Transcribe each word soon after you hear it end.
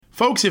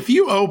Folks, if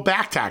you owe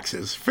back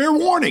taxes, fair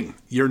warning,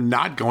 you're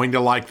not going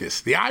to like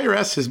this. The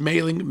IRS is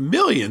mailing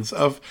millions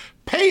of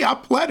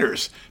pay-up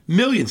letters.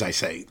 Millions, I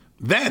say.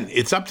 Then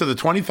it's up to the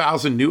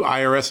 20,000 new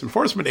IRS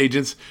enforcement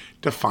agents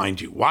to find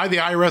you. Why the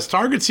IRS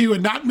targets you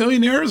and not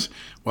millionaires?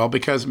 Well,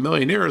 because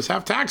millionaires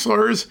have tax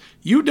lawyers.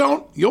 You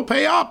don't, you'll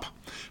pay up.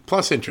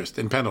 Plus interest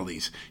and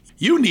penalties.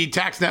 You need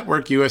Tax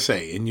Network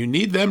USA, and you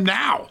need them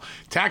now.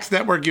 Tax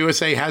Network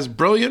USA has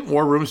brilliant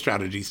war room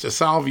strategies to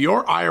solve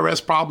your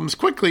IRS problems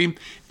quickly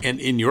and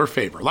in your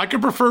favor. Like a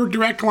preferred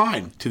direct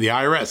line to the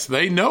IRS.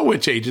 They know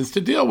which agents to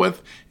deal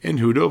with and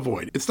who to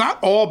avoid. It's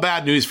not all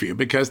bad news for you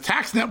because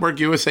Tax Network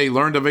USA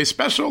learned of a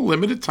special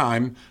limited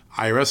time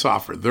IRS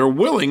offer. They're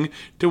willing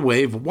to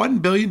waive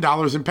 $1 billion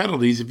in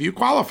penalties if you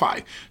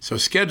qualify. So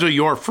schedule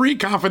your free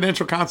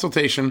confidential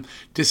consultation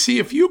to see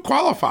if you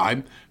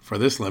qualify for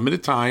this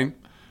limited time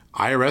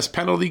IRS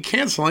penalty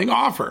canceling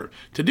offer.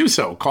 To do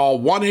so,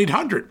 call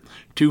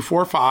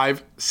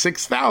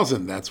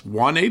 1-800-245-6000. That's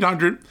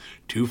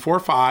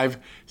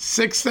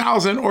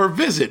 1-800-245-6000 or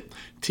visit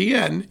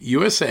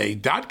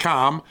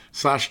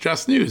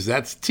tnusa.com/justnews.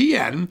 That's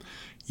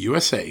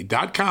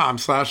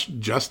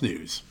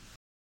tnusa.com/justnews.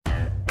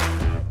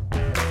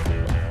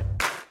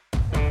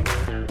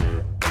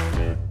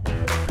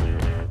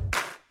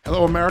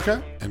 Hello,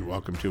 America, and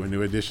welcome to a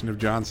new edition of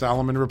John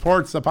Solomon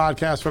Reports, the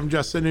podcast from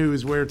Just the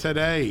News, where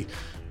today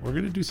we're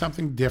going to do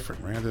something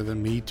different. Rather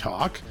than me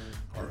talk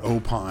or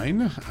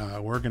opine,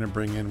 we're going to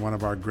bring in one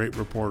of our great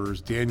reporters,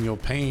 Daniel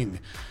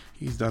Payne.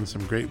 He's done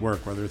some great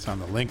work, whether it's on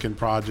the Lincoln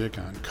Project,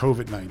 on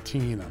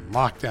COVID-19, on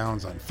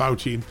lockdowns, on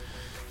Fauci.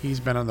 He's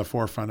been on the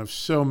forefront of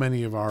so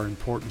many of our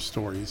important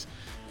stories.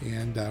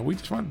 And we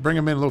just want to bring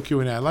him in a little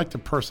Q&A. I like to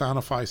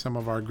personify some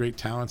of our great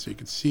talents so you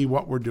can see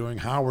what we're doing,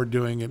 how we're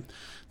doing it,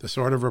 the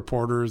sort of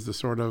reporters, the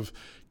sort of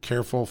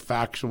careful,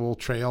 factual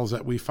trails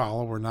that we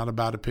follow. We're not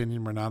about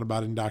opinion. We're not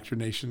about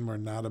indoctrination. We're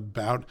not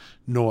about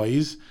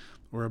noise.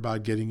 We're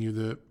about getting you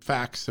the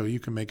facts so you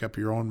can make up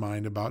your own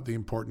mind about the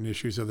important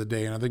issues of the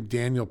day. And I think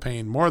Daniel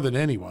Payne, more than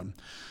anyone,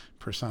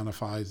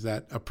 personifies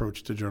that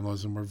approach to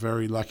journalism. We're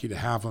very lucky to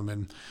have him,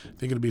 and I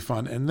think it'll be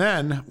fun. And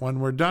then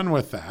when we're done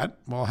with that,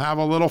 we'll have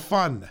a little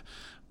fun.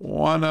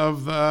 One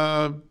of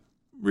the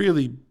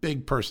really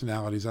big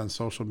personalities on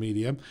social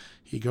media,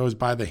 he goes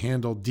by the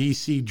handle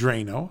DC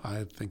Draino.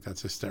 I think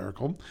that's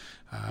hysterical.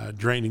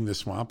 Draining the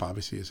swamp,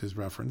 obviously, is his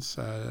reference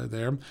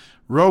there.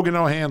 Rogan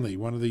O'Handley,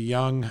 one of the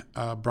young,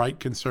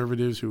 bright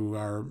conservatives who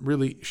are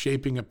really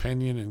shaping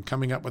opinion and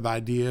coming up with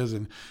ideas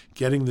and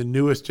getting the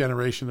newest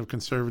generation of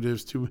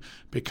conservatives to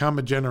become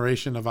a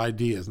generation of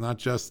ideas, not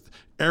just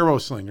arrow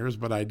slingers,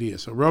 but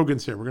ideas. So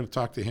Rogan's here. We're going to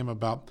talk to him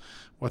about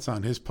what's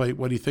on his plate,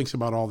 what he thinks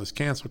about all this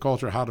cancel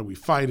culture, how do we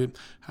fight it,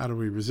 how do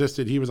we resist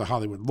it. He was a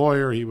Hollywood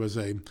lawyer. He was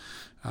I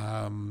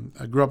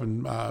grew up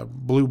in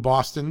blue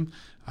Boston,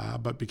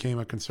 but became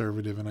a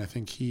conservative, and I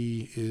think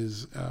he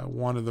is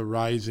one of the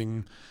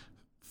rising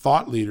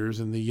thought leaders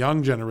in the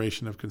young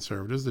generation of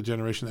conservatives, the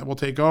generation that will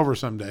take over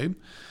someday,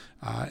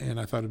 and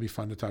I thought it'd be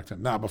fun to talk to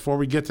him. Now, before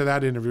we get to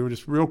that interview,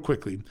 just real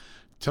quickly,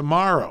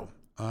 tomorrow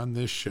on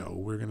this show,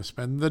 we're going to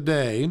spend the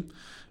day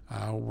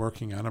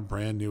working on a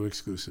brand new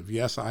exclusive.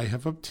 Yes, I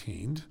have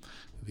obtained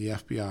the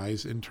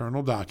FBI's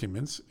internal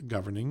documents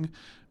governing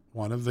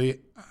one of the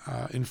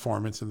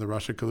informants in the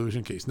Russia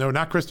collusion case. No,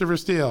 not Christopher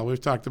Steele. We've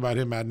talked about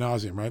him ad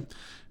nauseum, right?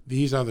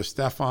 These are the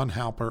Stefan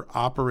Halper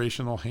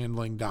operational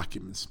handling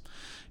documents.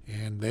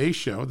 And they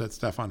show that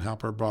Stefan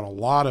Halper brought a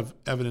lot of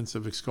evidence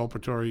of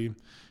exculpatory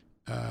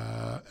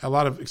evidence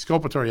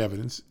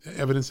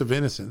of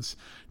innocence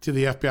to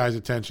the FBI's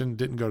attention,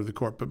 didn't go to the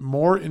court. But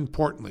more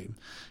importantly,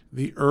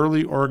 the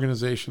early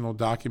organizational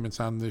documents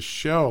on this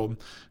show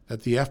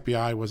that the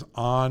FBI was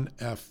on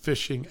a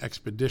fishing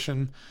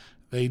expedition.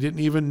 They didn't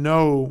even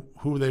know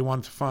who they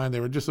wanted to find. They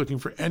were just looking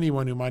for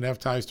anyone who might have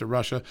ties to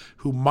Russia,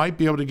 who might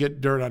be able to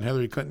get dirt on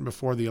Hillary Clinton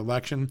before the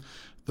election.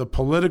 The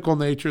political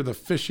nature, the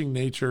fishing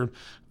nature,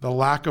 the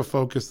lack of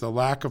focus, the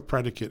lack of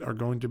predicate are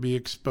going to be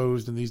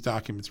exposed in these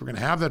documents. We're going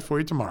to have that for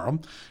you tomorrow.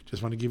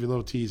 Just want to give you a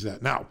little tease of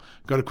that. Now,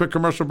 go to a quick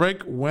commercial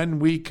break. When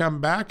we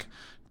come back,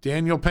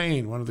 Daniel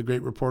Payne, one of the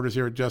great reporters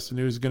here at Just the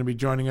News, is going to be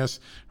joining us.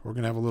 We're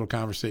going to have a little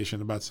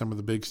conversation about some of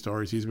the big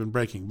stories he's been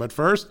breaking. But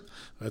first,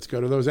 let's go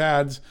to those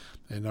ads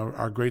and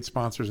our great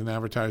sponsors and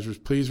advertisers.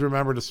 Please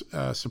remember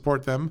to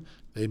support them.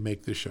 They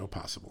make this show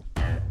possible.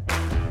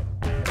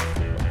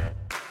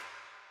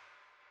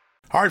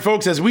 All right,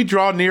 folks, as we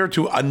draw near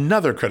to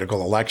another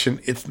critical election,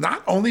 it's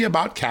not only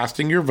about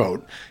casting your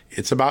vote,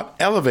 it's about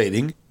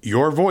elevating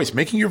your voice,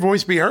 making your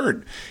voice be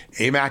heard.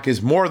 AMAC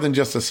is more than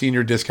just a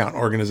senior discount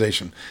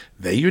organization.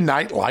 They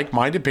unite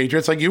like-minded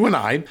patriots like you and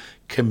I,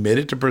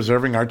 committed to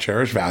preserving our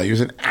cherished values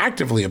and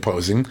actively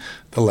opposing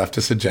the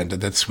leftist agenda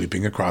that's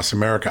sweeping across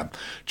America.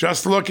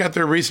 Just look at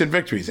their recent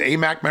victories.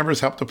 AMAC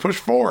members helped to push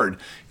forward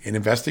an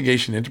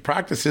investigation into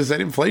practices that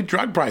inflate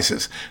drug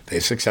prices.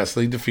 They've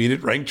successfully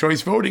defeated ranked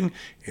choice voting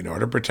in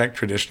order to protect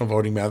traditional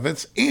voting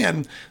methods,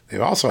 and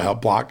they've also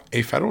helped block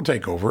a federal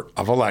takeover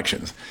of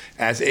elections.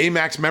 As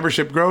AMAC's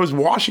membership grows,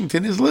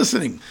 Washington is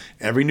listening.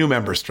 Every new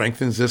member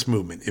strengthens this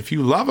movement. If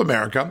you love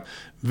America,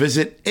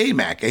 visit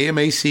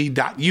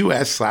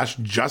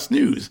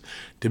amac.us/justnews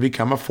to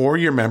become a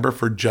 4-year member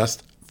for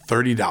just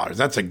 $30.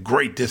 That's a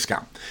great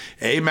discount.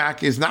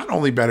 AMAC is not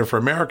only better for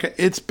America,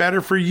 it's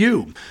better for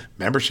you.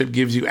 Membership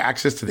gives you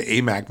access to the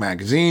AMAC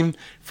magazine,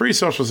 free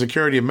Social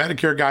Security and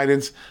Medicare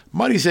guidance,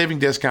 money-saving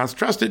discounts,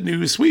 trusted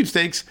news,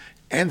 sweepstakes,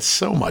 and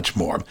so much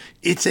more.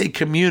 It's a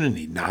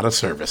community, not a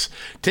service.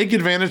 Take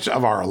advantage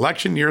of our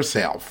election year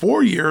sale,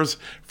 4 years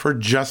for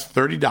just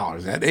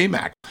 $30 at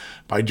AMAC.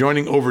 By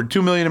joining over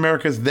 2 million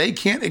Americans, they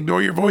can't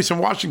ignore your voice in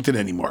Washington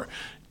anymore.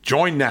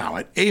 Join now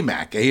at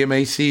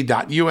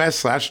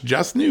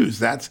amac.us/justnews.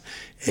 That's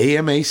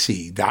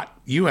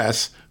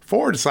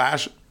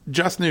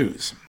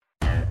amac.us/justnews.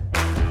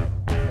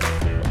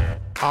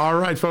 All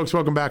right, folks,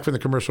 welcome back from the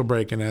commercial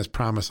break. And as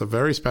promised, a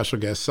very special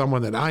guest,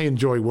 someone that I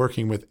enjoy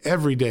working with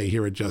every day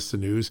here at Just the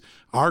News,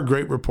 our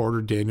great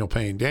reporter, Daniel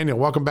Payne. Daniel,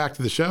 welcome back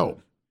to the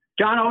show.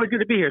 John, always good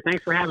to be here.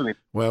 Thanks for having me.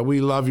 Well,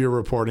 we love your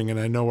reporting, and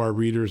I know our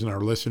readers and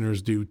our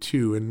listeners do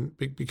too. And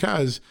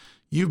because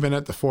you've been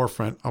at the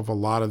forefront of a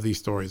lot of these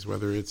stories,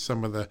 whether it's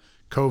some of the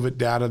COVID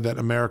data that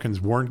Americans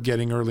weren't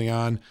getting early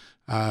on,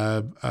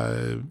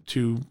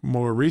 to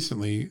more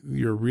recently,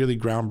 your really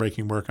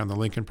groundbreaking work on the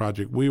Lincoln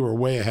Project. We were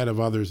way ahead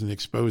of others in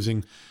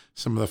exposing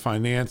some of the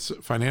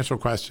financial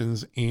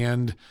questions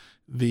and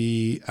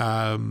the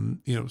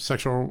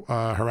sexual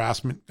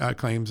harassment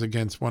claims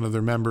against one of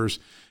their members.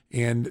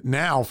 And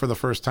now, for the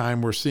first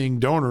time, we're seeing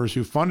donors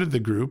who funded the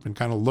group and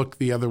kind of looked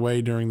the other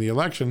way during the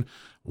election,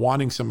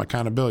 wanting some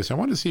accountability. So I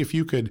wanted to see if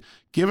you could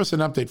give us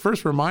an update.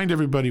 First, remind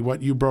everybody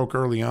what you broke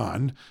early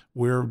on,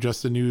 where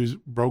Just the News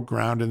broke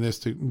ground in this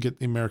to get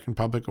the American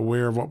public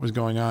aware of what was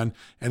going on,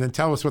 and then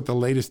tell us what the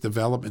latest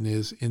development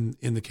is in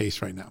the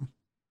case right now.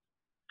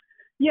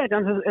 Yeah,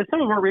 John, as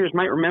some of our readers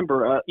might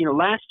remember,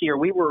 last year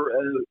we were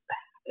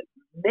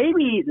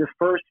maybe the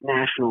first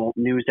national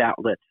news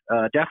outlet,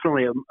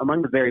 definitely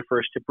among the very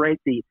first, to break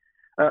the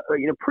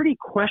pretty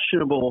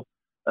questionable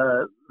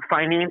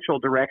financial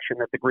direction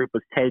that the group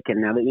was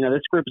taking. Now,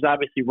 this group is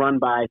obviously run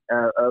by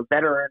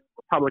veteran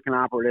Republican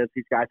operatives.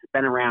 These guys have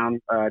been around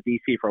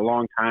D.C. for a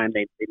long time.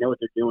 They know what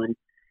they're doing.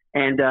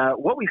 And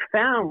what we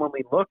found when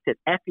we looked at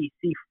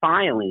FEC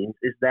filings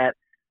is that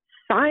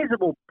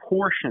sizable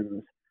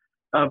portions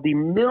of the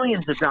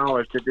millions of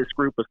dollars that this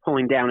group was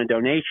pulling down in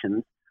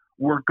donations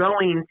were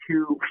going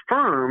to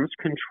firms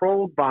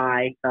controlled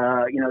by,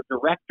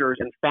 directors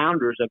and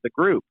founders of the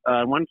group.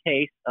 In one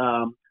case,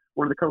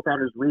 one of the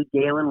co-founders, Reed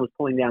Galen, was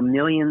pulling down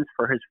millions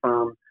for his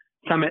firm,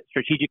 Summit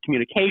Strategic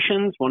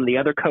Communications. One of the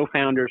other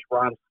co-founders,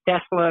 Ron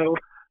Steslow,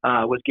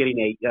 was getting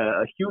a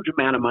huge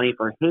amount of money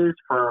for his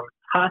firm,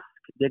 Tusk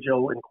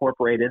Digital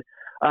Incorporated.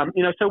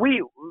 So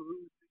we,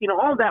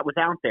 all of that was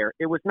out there.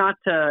 It was not,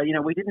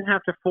 we didn't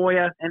have to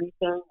FOIA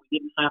anything. We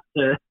didn't have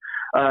to,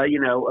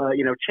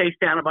 chase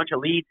down a bunch of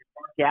leads in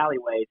dark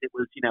alleyways. It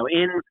was,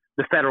 in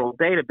the federal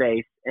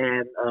database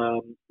and,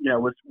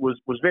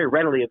 was very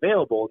readily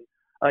available.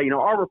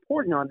 Our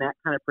reporting on that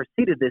kind of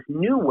preceded this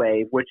new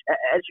wave, which,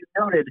 as you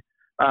noted,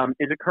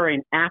 is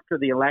occurring after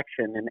the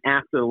election and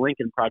after the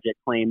Lincoln Project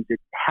claims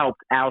it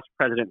helped oust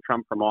President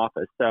Trump from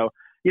office. So,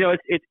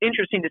 it's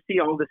interesting to see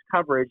all this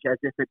coverage as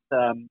if it's,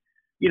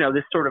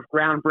 this sort of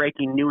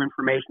groundbreaking new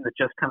information that's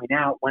just coming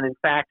out when, in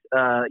fact,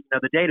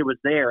 the data was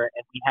there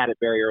and we had it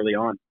very early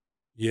on.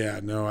 Yeah,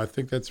 no, I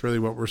think that's really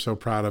what we're so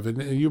proud of.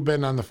 And you've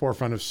been on the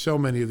forefront of so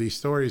many of these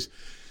stories.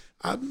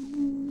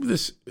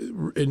 This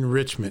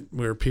enrichment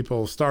where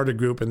people start a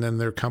group and then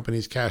their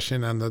companies cash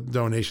in on the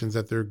donations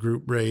that their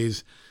group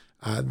raise,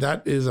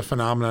 that is a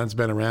phenomenon that's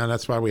been around.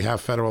 That's why we have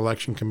Federal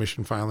Election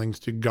Commission filings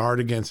to guard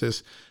against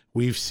this.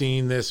 We've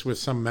seen this with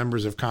some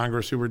members of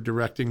Congress who were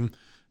directing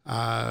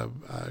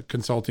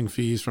consulting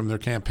fees from their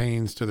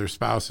campaigns to their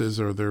spouses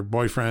or their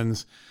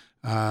boyfriends.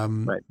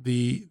 Right.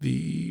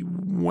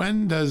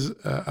 When does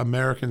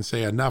Americans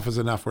say enough is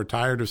enough? We're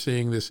tired of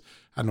seeing this.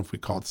 I don't know if we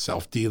call it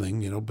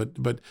self-dealing,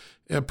 but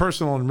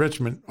personal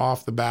enrichment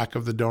off the back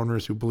of the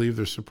donors who believe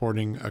they're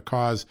supporting a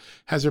cause.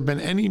 Has there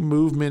been any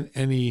movement,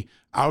 any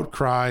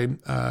outcry?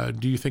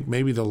 Do you think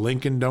maybe the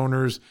Lincoln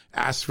donors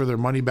asked for their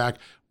money back?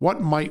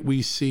 What might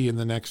we see in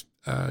the next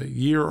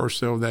year or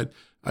so that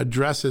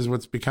addresses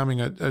what's becoming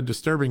a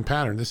disturbing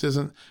pattern? This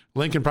isn't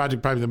Lincoln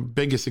Project, probably the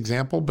biggest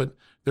example, but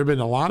there have been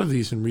a lot of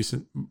these in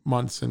recent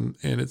months, and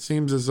it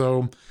seems as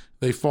though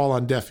they fall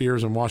on deaf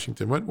ears in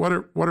Washington. What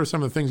are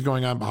some of the things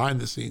going on behind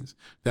the scenes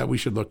that we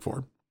should look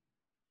for?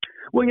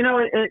 Well,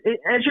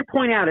 as you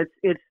point out,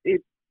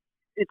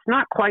 it's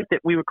not quite that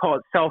we would call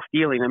it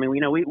self-dealing. I mean,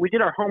 we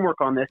did our homework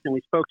on this, and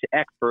we spoke to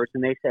experts,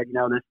 and they said,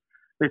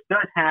 this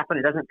does happen.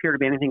 It doesn't appear to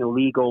be anything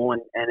illegal,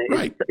 and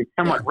it's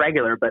somewhat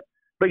regular. But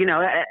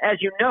as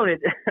you noted,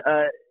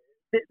 there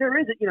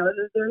is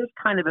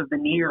kind of a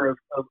veneer of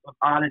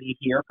oddity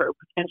here, for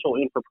potential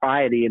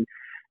impropriety,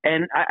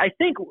 and I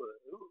think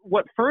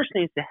what first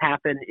needs to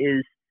happen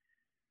is,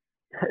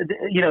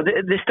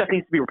 this stuff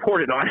needs to be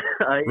reported on.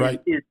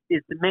 Is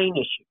the main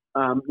issue.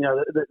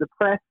 The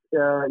press,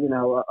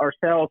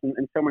 ourselves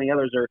and so many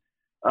others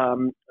are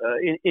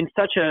in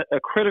such a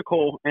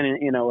critical and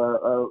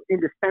a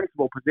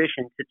indispensable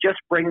position to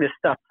just bring this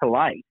stuff to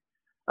light,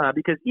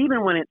 because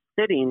even when it's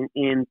sitting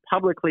in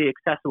publicly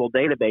accessible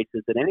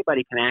databases that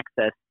anybody can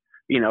access,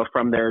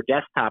 from their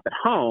desktop at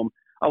home,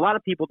 a lot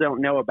of people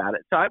don't know about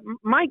it. So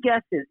my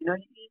guess is, you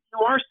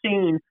are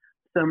seeing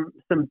some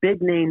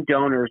big name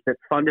donors that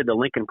funded the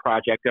Lincoln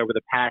Project over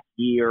the past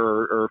year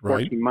or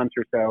 14 months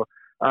or so,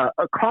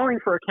 calling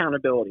for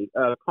accountability,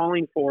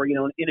 calling for,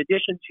 in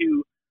addition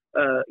to,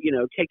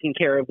 taking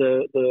care of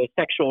the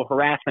sexual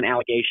harassment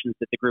allegations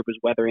that the group is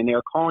weathering,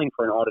 they're calling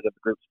for an audit of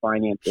the group's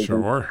finances.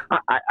 Sure.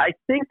 I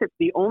think that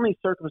the only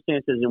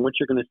circumstances in which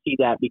you're going to see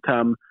that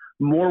become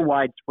more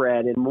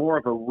widespread and more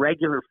of a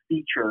regular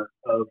feature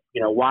of,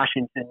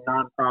 Washington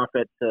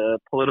nonprofit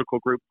political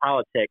group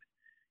politics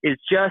is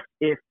just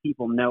if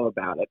people know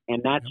about it.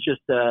 And that's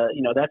just,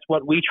 that's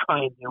what we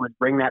try and do, is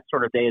bring that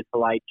sort of data to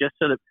light, just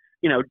so that,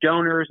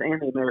 donors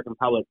and the American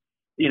public,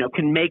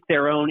 can make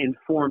their own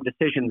informed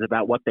decisions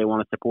about what they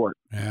want to support.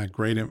 Yeah,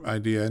 great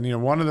idea.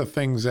 And, one of the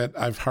things that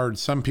I've heard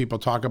some people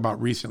talk about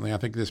recently, I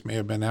think this may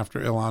have been after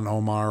Ilhan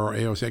Omar or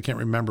AOC, I can't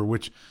remember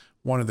which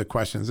one of the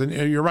questions. And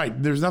you're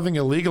right, there's nothing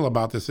illegal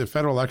about this. The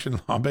federal election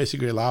law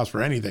basically allows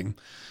for anything.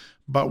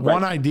 But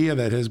one idea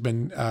that has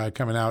been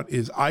coming out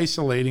is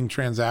isolating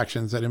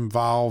transactions that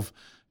involve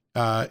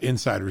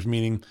insiders,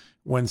 meaning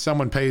when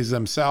someone pays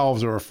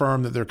themselves or a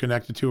firm that they're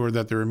connected to or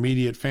that their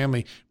immediate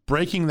family,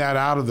 breaking that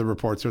out of the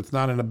report so it's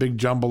not in a big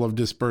jumble of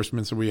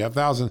disbursements where we have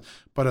thousands,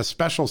 but a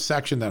special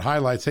section that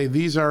highlights, hey,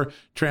 these are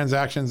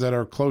transactions that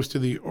are close to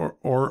the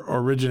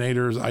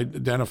originators,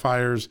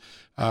 identifiers,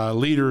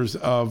 leaders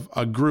of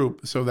a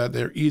group, so that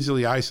they're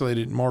easily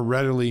isolated and more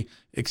readily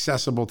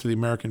accessible to the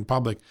American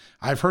public.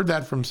 I've heard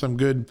that from some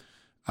good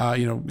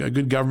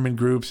government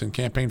groups and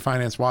campaign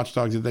finance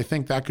watchdogs, that they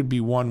think that could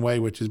be one way,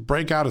 which is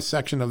break out a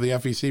section of the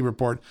FEC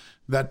report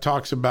that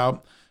talks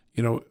about,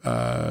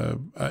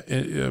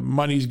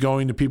 money's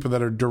going to people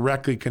that are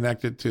directly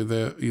connected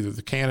to either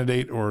the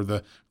candidate or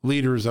the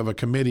leaders of a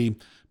committee,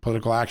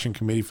 political action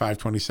committee,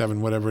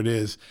 527, whatever it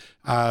is.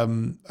 Are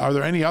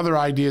there any other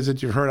ideas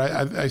that you've heard?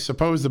 I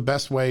suppose the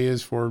best way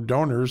is for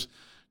donors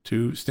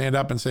to stand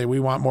up and say, we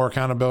want more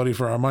accountability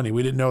for our money.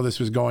 We didn't know this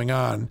was going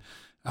on.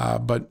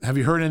 But have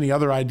you heard any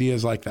other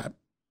ideas like that?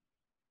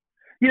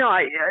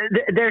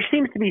 There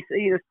seems to be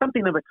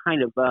something of a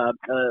kind of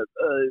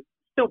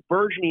still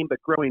burgeoning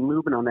but growing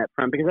movement on that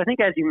front, because I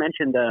think, as you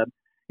mentioned,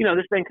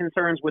 there's been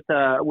concerns with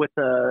over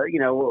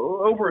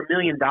 $1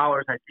 million,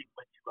 I think,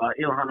 with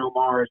Ilhan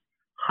Omar's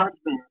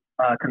husband's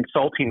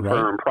consulting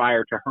firm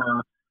prior to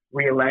her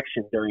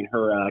reelection during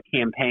her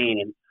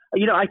campaign.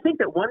 And I think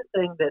that one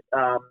thing that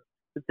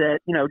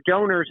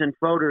donors and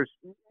voters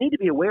need to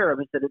be aware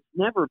of is that it's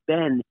never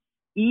been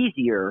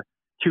easier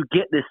to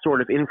get this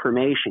sort of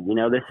information.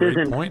 This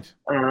isn't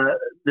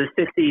the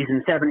 60s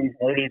and 70s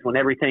and 80s when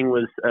everything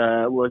was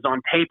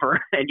on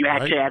paper and you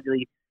actually had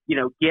to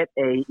get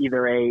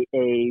either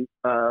a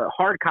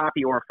hard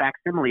copy or a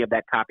facsimile of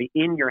that copy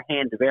in your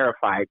hand to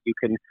verify it. You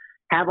can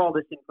have all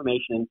this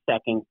information in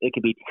seconds. It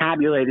can be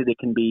tabulated. It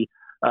can be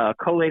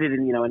collated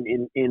in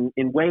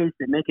ways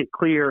that make it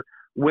clear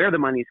where the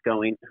money's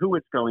going, who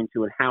it's going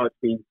to, and how it's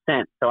being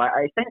sent. So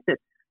I think that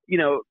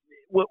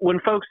when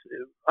folks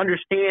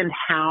understand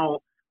how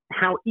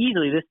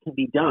easily this can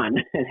be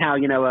done, and how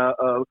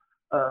a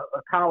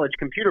college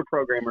computer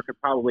programmer could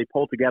probably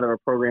pull together a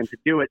program to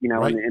do it, in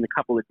a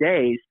couple of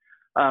days,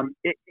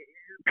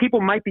 people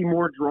might be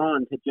more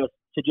drawn to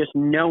just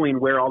knowing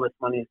where all this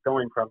money is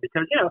going from.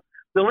 Because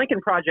the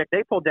Lincoln Project,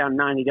 they pulled down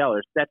 $90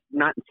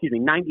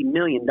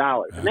 million,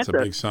 and that's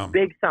a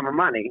big sum of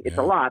money. It's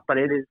a lot, but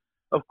it is,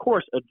 of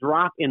course, a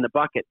drop in the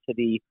bucket to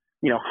the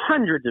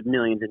hundreds of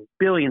millions and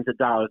billions of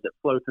dollars that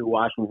flow through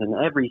Washington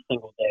every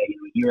single day,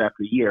 year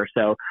after year.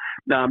 So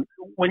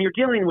when you're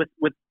dealing with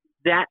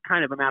that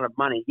kind of amount of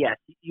money, yes,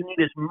 you need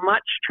as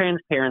much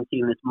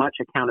transparency and as much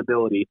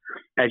accountability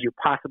as you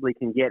possibly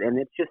can get. And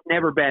it's just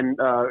never been,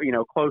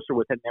 closer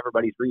within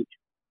everybody's reach.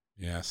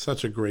 Yeah,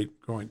 such a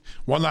great point.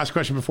 One last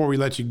question before we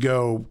let you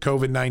go.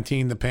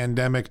 COVID-19, the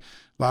pandemic,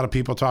 a lot of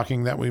people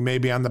talking that we may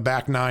be on the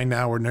back nine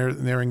now. We're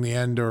nearing the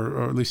end,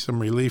 or at least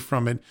some relief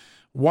from it.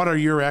 What are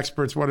your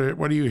experts? What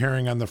are you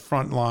hearing on the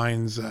front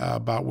lines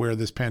about where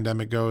this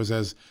pandemic goes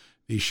as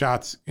the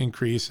shots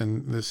increase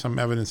and there's some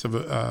evidence of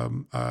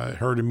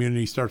herd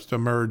immunity starts to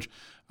emerge?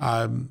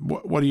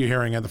 What are you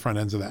hearing at the front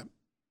ends of that?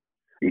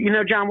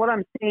 John, what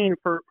I'm seeing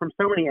from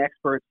so many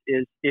experts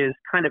is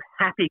kind of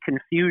happy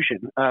confusion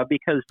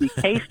because the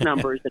case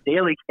numbers, the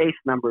daily case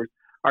numbers,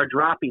 are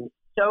dropping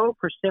so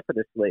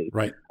precipitously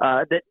right.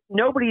 that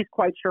nobody's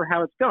quite sure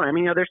how it's going. I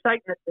mean, they're citing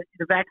that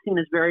the vaccine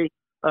is very,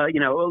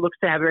 it looks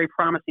to have very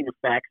promising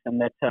effects, and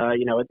that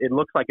it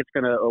looks like it's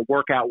going to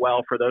work out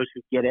well for those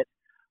who get it.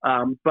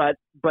 But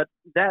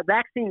that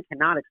vaccine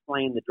cannot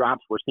explain the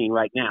drops we're seeing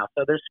right now.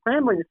 So they're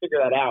scrambling to figure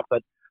that out.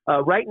 But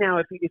right now,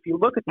 if you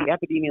look at the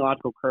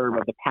epidemiological curve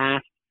of the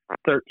past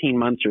 13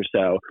 months or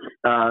so,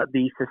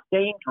 the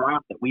sustained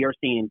drop that we are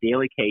seeing in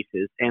daily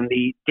cases and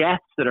the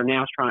deaths that are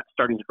now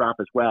starting to drop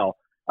as well,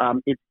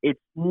 it's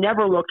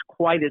never looked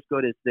quite as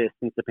good as this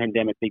since the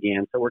pandemic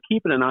began. So we're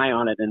keeping an eye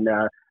on it, and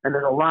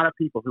there's a lot of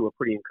people who are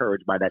pretty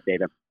encouraged by that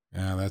data.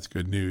 Yeah, that's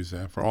good news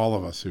for all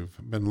of us who've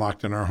been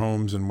locked in our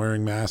homes and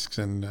wearing masks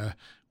and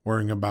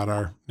worrying about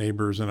our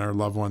neighbors and our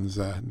loved ones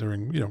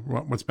during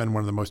what's been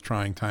one of the most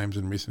trying times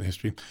in recent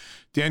history.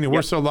 Daniel,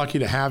 we're so lucky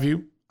to have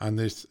you on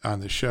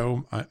the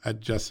show at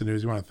Just the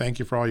News. We want to thank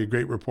you for all your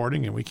great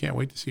reporting, and we can't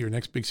wait to see your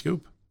next big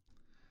scoop.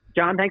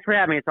 John, thanks for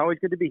having me. It's always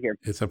good to be here.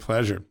 It's a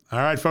pleasure. All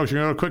right, folks, we're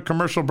going to go a quick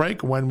commercial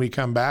break. When we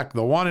come back,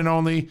 the one and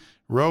only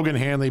Rogan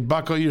O'Handley.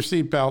 Buckle your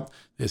seatbelt.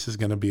 This is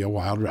going to be a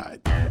wild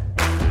ride.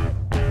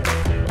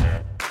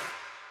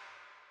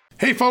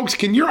 Hey folks,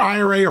 can your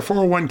IRA or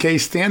 401k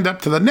stand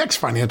up to the next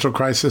financial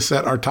crisis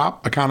that our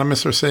top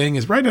economists are saying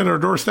is right at our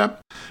doorstep?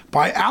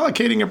 By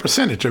allocating a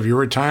percentage of your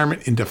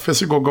retirement into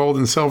physical gold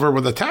and silver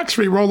with a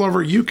tax-free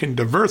rollover, you can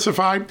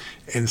diversify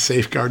and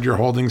safeguard your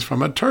holdings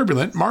from a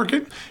turbulent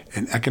market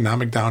and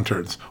economic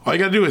downturns. All you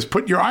got to do is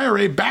put your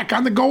IRA back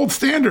on the gold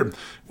standard.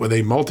 With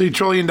a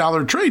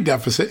multi-trillion-dollar trade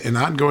deficit and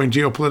ongoing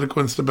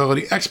geopolitical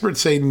instability, experts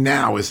say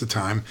now is the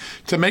time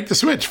to make the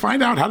switch.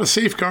 Find out how to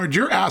safeguard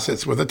your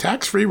assets with a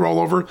tax-free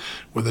rollover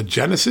with a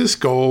Genesis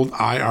Gold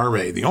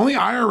IRA, the only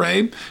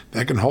IRA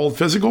that can hold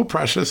physical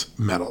precious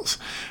metals.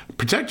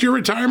 Protect your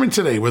retirement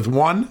today with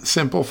one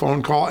simple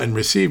phone call and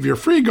receive your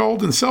free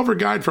gold and silver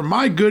guide from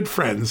my good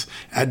friends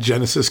at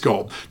Genesis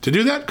Gold. To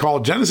do that, call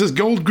Genesis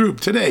Gold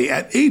Group today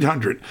at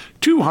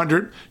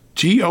 800-200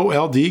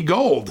 GOLD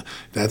Gold.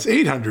 That's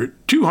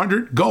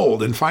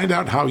 800-200-GOLD, and find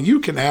out how you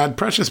can add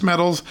precious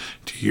metals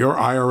to your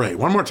IRA.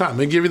 One more time, let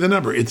me give you the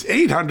number. It's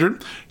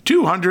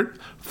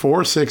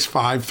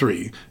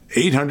 800-200-4653.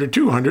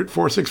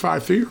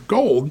 800-200-4653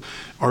 gold,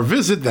 or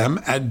visit them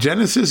at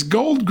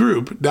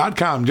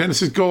genesisgoldgroup.com.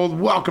 Genesis Gold,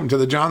 welcome to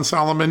the John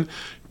Solomon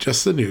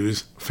Just the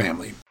News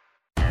family.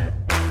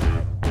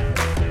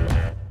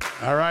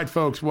 All right,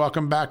 folks,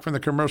 welcome back from the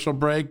commercial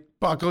break.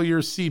 Buckle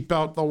your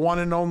seatbelt. The one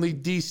and only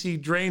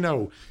DC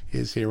Drano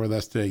is here with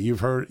us today.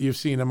 You've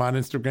seen him on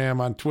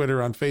Instagram, on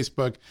Twitter, on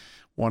Facebook.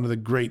 One of the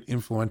great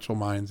influential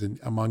minds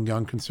among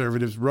young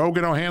conservatives.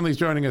 Rogan O'Handley is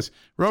joining us.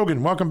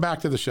 Rogan, welcome back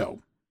to the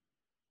show.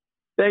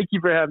 Thank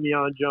you for having me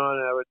on, John.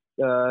 I would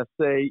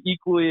say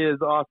equally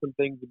as awesome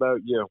things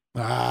about you.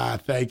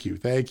 Thank you.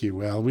 Thank you.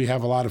 Well, we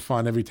have a lot of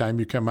fun every time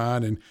you come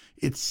on, and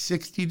it's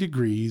 60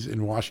 degrees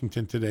in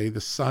Washington today. The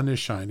sun is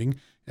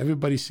shining.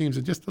 Everybody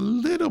seems just a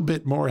little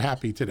bit more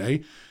happy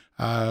today.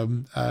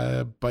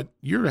 But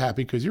you're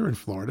happy because you're in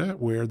Florida,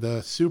 where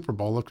the Super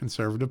Bowl of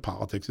conservative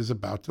politics is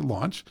about to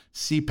launch.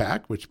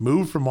 CPAC, which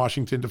moved from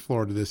Washington to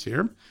Florida this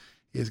year,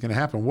 is going to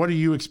happen. What are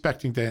you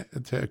expecting to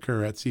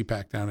occur at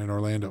CPAC down in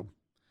Orlando?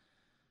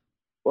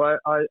 Well,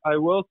 I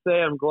will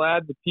say I'm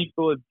glad the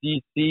people of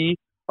D.C.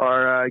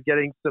 are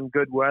getting some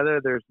good weather.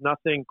 There's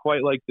nothing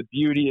quite like the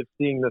beauty of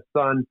seeing the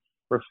sun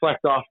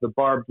reflect off the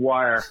barbed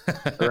wire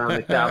around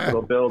the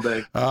Capitol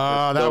building.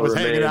 Oh, that was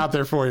hanging out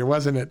there for you,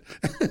 wasn't it?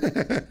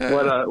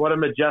 What a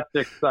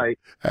majestic sight.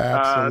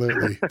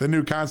 Absolutely. The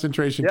new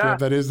concentration camp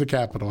that is the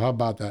Capitol. How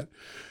about that?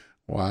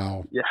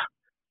 Wow. Yeah.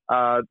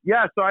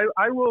 So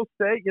I will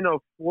say,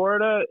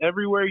 Florida,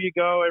 everywhere you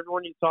go,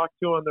 everyone you talk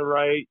to on the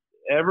right,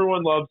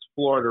 everyone loves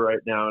Florida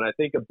right now. And I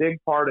think a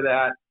big part of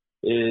that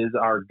is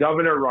our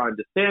governor, Ron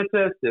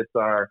DeSantis. It's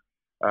our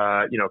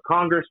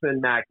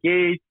Congressman Matt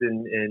Gaetz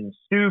and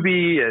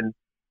Stubbe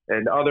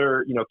and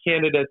other,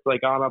 candidates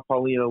like Anna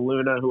Paulina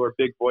Luna, who are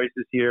big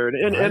voices here,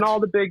 and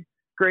all the big,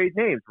 great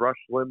names, Rush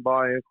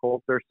Limbaugh and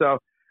Coulter. So,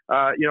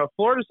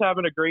 Florida's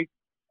having a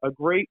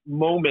great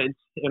moment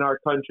in our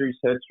country's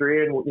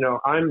history. And,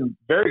 I'm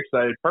very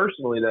excited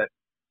personally that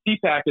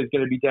CPAC is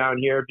going to be down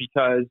here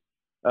because,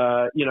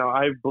 I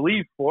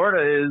believe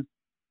Florida is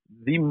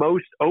the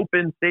most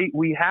open state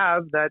we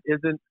have that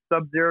isn't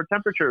sub-zero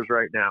temperatures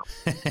right now.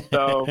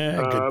 So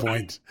good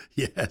point.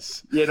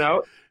 Yes.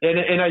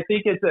 And I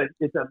think it's a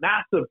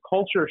massive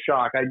culture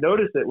shock. I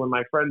notice it when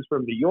my friends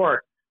from New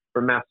York,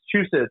 from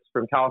Massachusetts,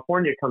 from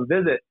California come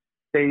visit.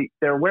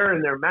 They're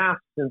wearing their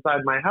masks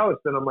inside my house,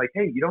 and I'm like,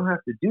 hey, you don't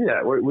have to do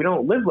that. We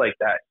don't live like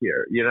that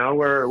here.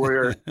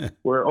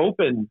 We're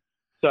open.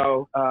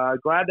 So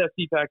glad that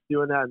CPAC's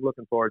doing that and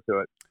looking forward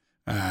to it.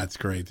 That's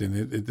great.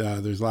 And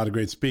there's a lot of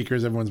great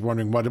speakers. Everyone's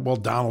wondering, what will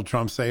Donald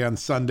Trump say on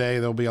Sunday?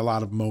 There'll be a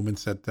lot of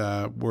moments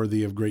that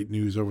worthy of great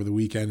news over the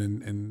weekend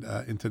and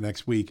into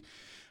next week.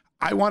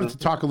 I wanted to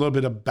talk a little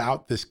bit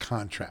about this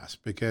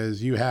contrast,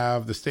 because you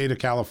have the state of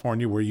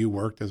California, where you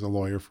worked as a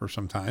lawyer for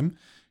some time,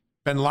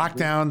 been locked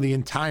down the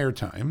entire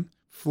time.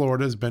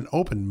 Florida has been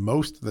open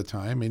most of the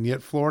time, and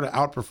yet Florida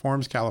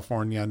outperforms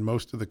California on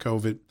most of the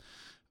COVID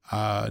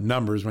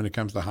numbers when it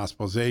comes to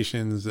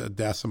hospitalizations,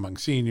 deaths among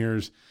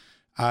seniors.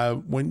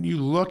 When you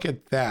look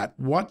at that,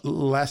 what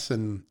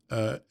lesson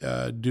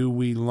do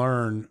we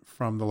learn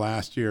from the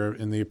last year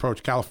in the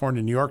approach California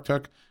and New York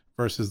took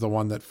versus the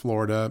one that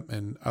Florida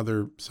and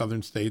other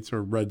southern states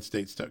or red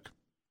states took?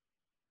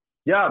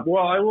 Yeah,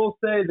 well, I will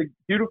say the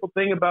beautiful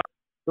thing about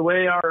the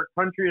way our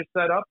country is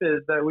set up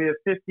is that we have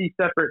 50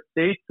 separate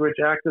states, which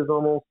act as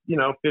almost,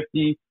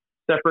 50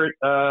 separate,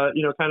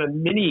 kind of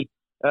mini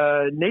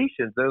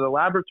nations. They're the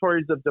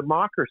laboratories of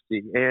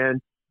democracy.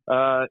 And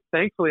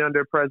thankfully,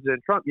 under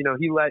President Trump,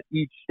 he let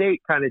each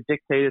state kind of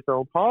dictate its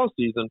own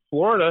policies. And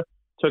Florida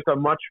took a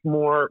much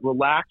more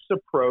relaxed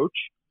approach.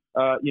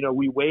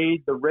 We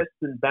weighed the risks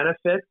and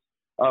benefits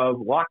of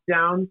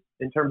lockdowns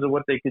in terms of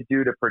what they could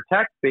do to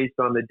protect based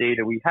on the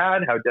data we had,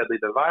 how deadly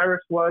the virus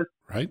was.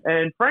 Right.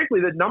 And frankly,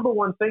 the number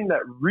one thing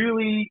that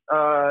really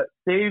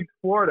saved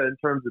Florida in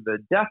terms of the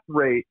death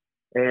rate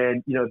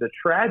and, the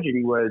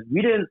tragedy was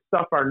we didn't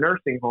stuff our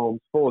nursing homes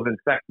full of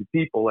infected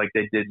people like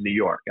they did in New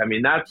York. I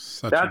mean,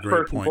 that's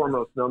first and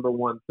foremost number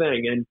one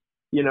thing. And,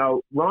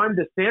 Ron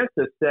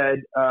DeSantis said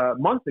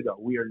months ago,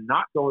 we are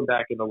not going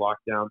back into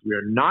lockdowns. We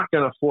are not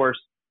going to force,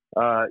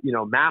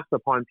 masks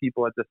upon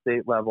people at the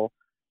state level.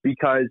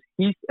 Because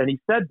he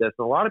said this,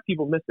 and a lot of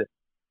people miss it.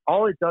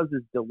 All it does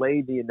is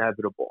delay the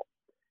inevitable.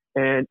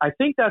 And I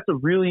think that's a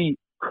really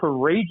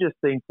courageous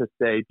thing to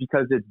say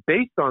because it's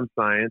based on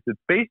science.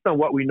 It's based on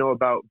what we know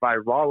about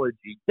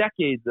virology,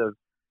 decades of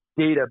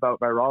data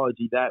about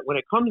virology, that when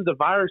it comes to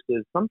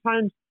viruses,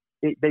 sometimes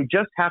they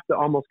just have to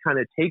almost kind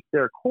of take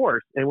their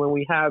course. And when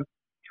we have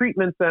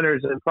treatment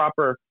centers and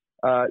proper,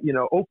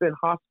 open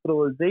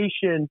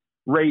hospitalization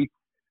rates,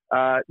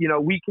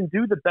 we can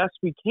do the best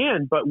we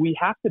can, but we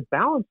have to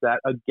balance that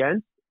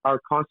against our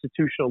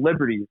constitutional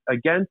liberties,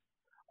 against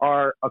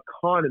our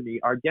economy,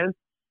 against,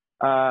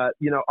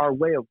 our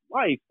way of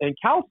life. And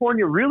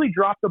California really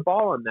dropped the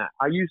ball on that.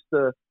 I used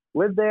to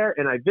live there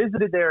and I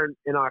visited there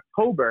in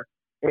October,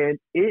 and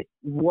it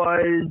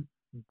was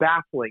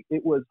baffling.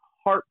 It was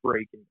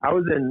heartbreaking. I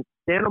was in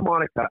Santa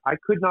Monica. I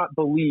could not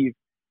believe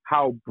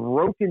how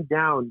broken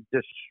down,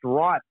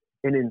 distraught,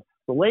 and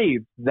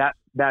enslaved that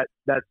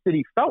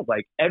city felt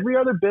like. Every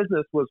other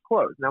business was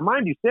closed. Now,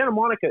 mind you, Santa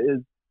Monica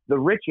is the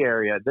rich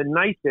area, the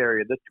nice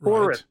area, the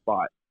tourist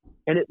spot.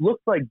 And it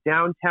looks like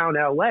downtown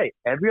LA.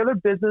 Every other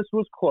business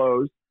was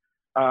closed.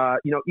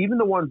 Even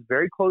the ones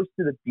very close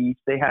to the beach,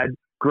 they had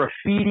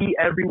graffiti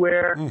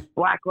everywhere,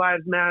 Black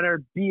Lives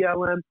Matter,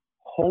 BLM,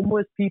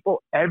 homeless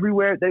people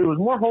everywhere. There was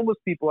more homeless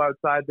people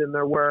outside than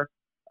there were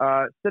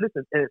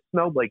citizens, and it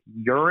smelled like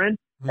urine.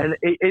 And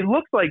it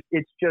looks like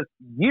it's just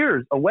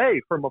years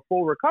away from a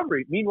full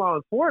recovery. Meanwhile,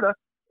 in Florida,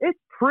 it's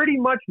pretty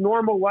much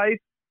normal life,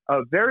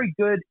 a very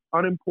good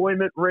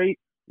unemployment rate,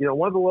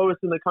 one of the lowest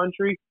in the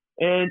country,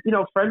 and,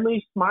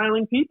 friendly,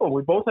 smiling people.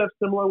 We both have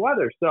similar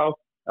weather. So,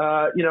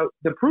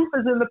 the proof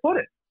is in the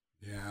pudding.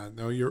 Yeah,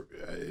 no,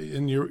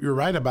 you're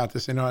right about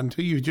this.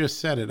 Until you just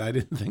said it, I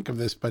didn't think of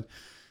this, but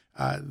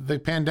the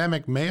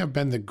pandemic may have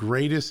been the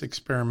greatest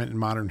experiment in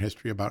modern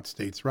history about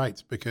states'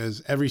 rights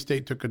because every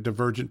state took a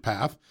divergent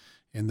path.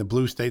 And the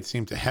blue states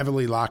seemed to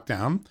heavily lock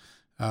down.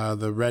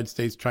 The red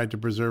states tried to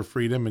preserve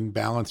freedom and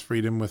balance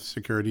freedom with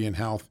security and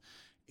health.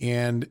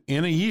 And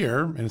in a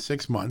year, in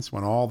 6 months,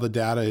 when all the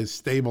data is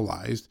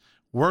stabilized,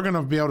 we're going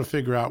to be able to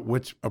figure out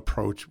which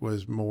approach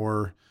was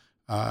more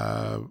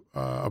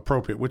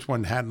appropriate, which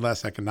one had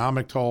less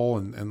economic toll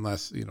and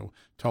less,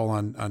 toll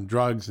on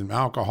drugs and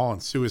alcohol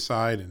and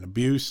suicide and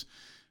abuse.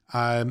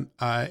 And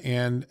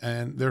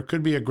there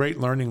could be a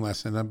great learning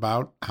lesson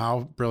about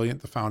how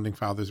brilliant the founding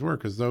fathers were,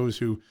 because those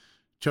who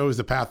chose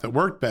the path that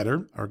worked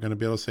better are going to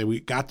be able to say, we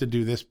got to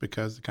do this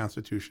because the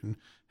Constitution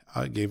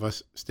gave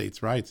us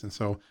states' rights. And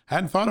so I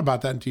hadn't thought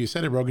about that until you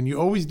said it, Rogan. You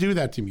always do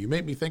that to me. You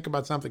make me think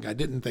about something I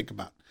didn't think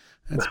about.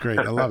 That's great.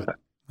 I love it.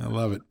 I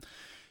love it.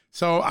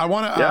 So I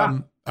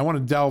want to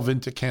delve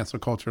into cancel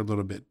culture a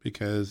little bit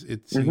because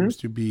it seems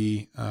to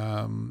be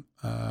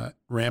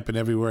rampant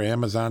everywhere.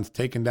 Amazon's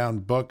taking down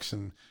books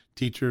and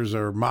teachers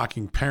are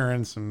mocking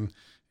parents and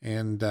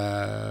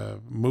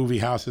movie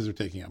houses are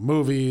taking out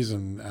movies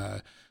and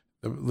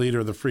the leader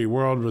of the free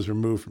world was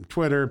removed from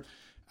Twitter.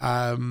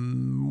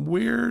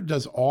 Where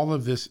does all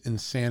of this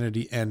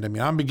insanity end? I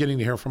mean, I'm beginning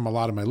to hear from a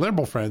lot of my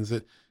liberal friends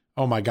that,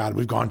 oh my God,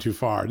 we've gone too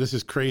far. This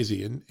is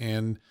crazy.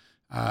 And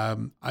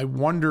I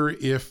wonder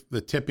if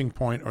the tipping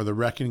point or the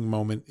reckoning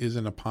moment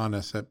isn't upon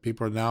us, that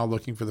people are now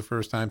looking for the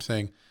first time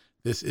saying,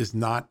 this is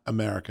not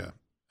America.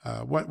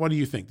 What do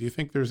you think? Do you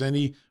think there's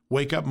any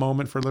wake up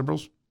moment for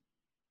liberals?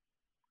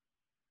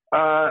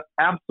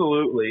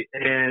 Absolutely.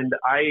 And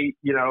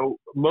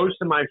most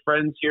of my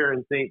friends here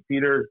in St.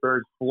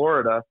 Petersburg,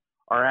 Florida,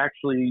 are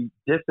actually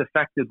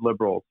disaffected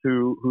liberals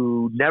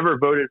who never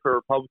voted for a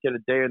Republican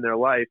a day in their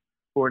life,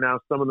 who are now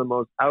some of the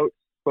most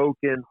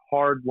outspoken,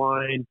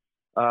 hardline,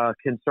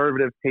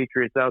 conservative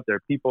patriots out there.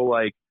 People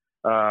like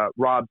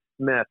Rob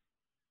Smith,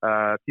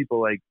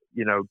 people like,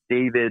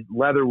 David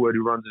Leatherwood,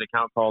 who runs an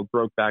account called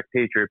Brokeback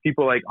Patriot,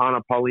 people like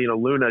Anna Paulina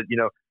Luna,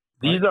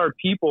 these are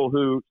people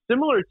who,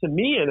 similar to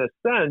me in a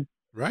sense,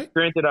 right?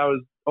 Granted, I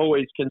was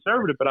always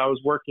conservative, but I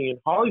was working in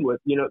Hollywood.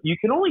 You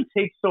can only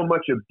take so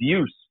much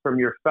abuse from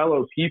your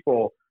fellow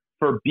people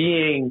for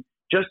being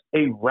just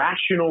a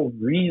rational,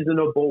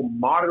 reasonable,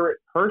 moderate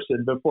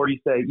person before you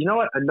say, you know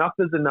what, enough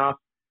is enough.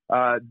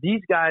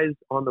 These guys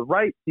on the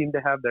right seem to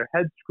have their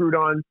heads screwed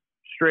on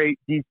straight.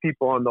 These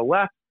people on the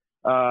left,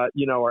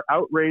 are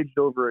outraged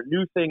over a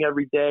new thing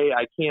every day.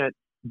 I can't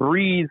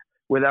breathe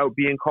without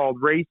being called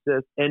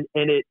racist. And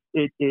it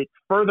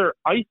further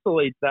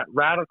isolates that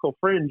radical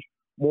fringe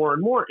more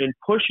and more and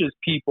pushes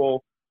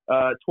people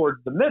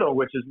towards the middle,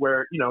 which is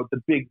where,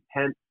 the big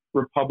tent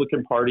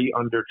Republican Party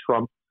under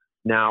Trump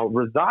now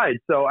resides.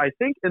 So I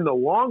think in the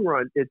long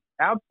run, it's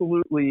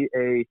absolutely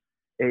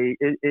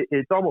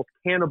it's almost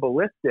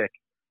cannibalistic,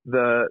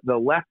 the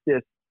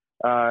leftist,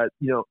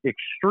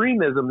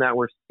 extremism that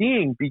we're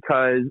seeing,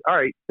 because, all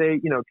right,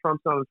 say,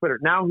 Trump's on Twitter.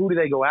 Now who do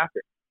they go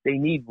after? They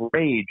need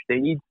rage. They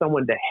need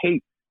someone to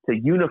hate to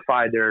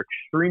unify their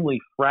extremely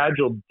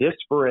fragile,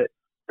 disparate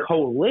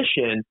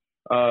coalition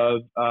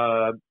of,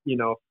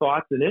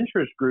 thoughts and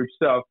interest groups.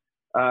 So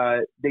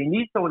they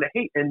need someone to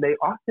hate, and they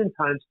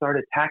oftentimes start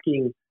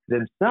attacking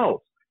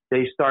themselves.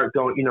 They start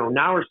going,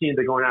 now we're seeing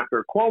they're going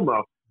after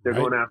Cuomo. They're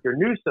going after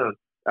Newsom.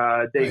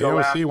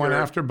 AOC went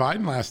after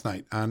Biden last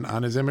night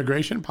on his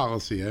immigration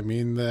policy. I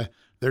mean,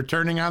 they're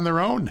turning on their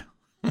own.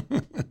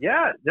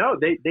 Yeah, no,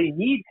 they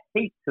need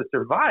hate to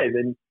survive.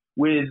 And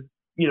with,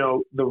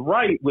 the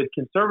right, with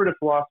conservative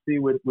philosophy,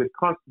 with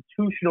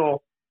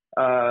constitutional,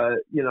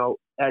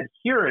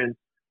 adherence,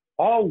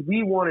 all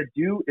we want to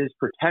do is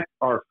protect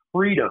our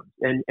freedoms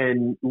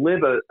and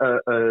live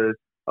a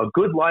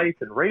good life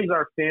and raise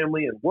our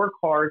family and work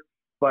hard.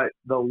 But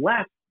the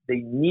left,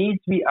 they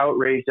need to be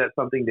outraged at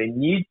something. They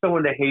need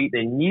someone to hate.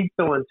 They need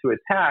someone to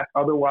attack.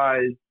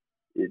 Otherwise,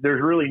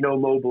 there's really no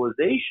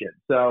mobilization.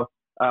 So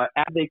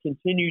as they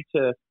continue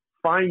to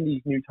find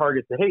these new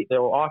targets to hate, they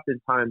will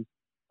oftentimes,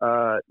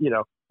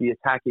 be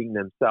attacking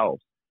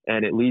themselves,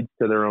 and it leads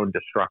to their own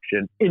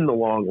destruction in the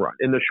long run.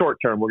 In the short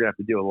term, we're going to have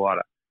to deal with a lot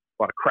of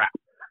crap.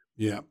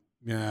 Yeah.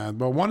 Yeah.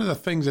 Well, one of the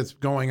things that's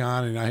going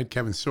on, and I had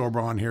Kevin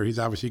Sorbo on here, he's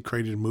obviously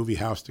created a movie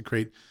house to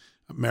create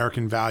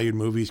American valued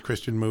movies,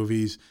 Christian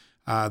movies.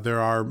 There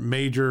are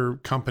major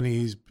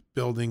companies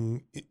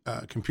building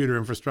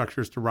computer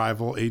infrastructures to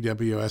rival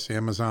AWS,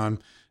 Amazon.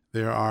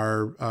 There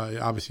are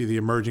obviously the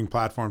emerging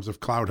platforms of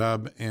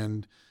CloudHub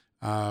and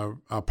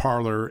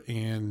Parler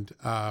and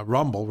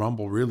Rumble.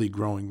 Rumble really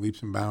growing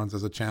leaps and bounds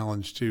as a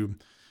challenge to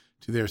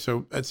there.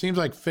 So it seems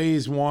like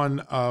phase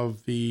one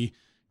of the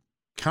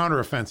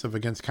counteroffensive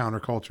against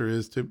counterculture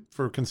is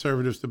for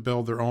conservatives to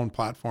build their own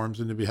platforms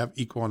and to have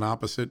equal and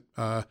opposite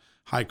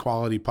high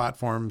quality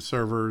platform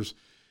servers.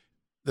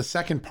 The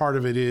second part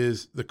of it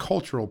is the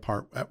cultural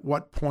part. At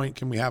what point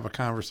can we have a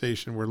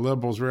conversation where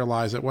liberals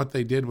realize that what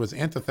they did was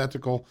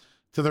antithetical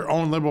to their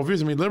own liberal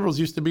views? I mean, liberals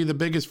used to be the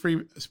biggest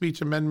free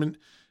speech amendment,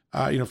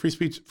 free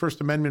speech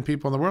First Amendment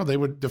people in the world. They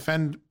would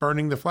defend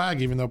burning the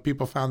flag, even though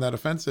people found that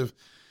offensive.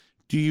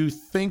 Do you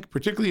think,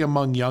 particularly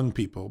among young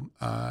people,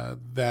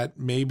 that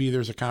maybe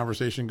there's a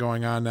conversation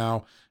going on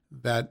now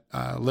that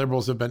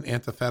liberals have been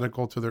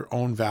antithetical to their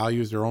own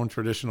values, their own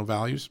traditional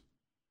values?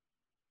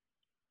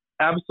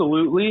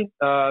 Absolutely.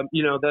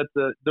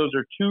 Those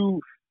are two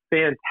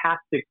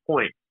fantastic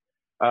points.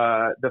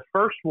 The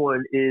first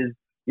one is,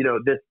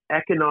 this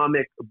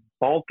economic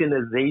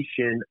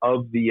balkanization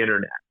of the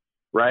internet,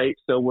 right?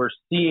 So we're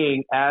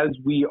seeing, as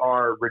we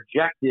are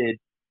rejected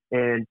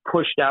and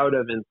pushed out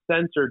of and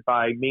censored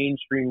by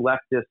mainstream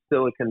leftist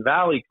Silicon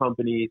Valley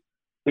companies,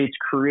 it's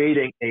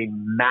creating a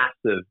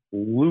massive,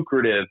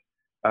 lucrative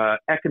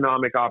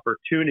economic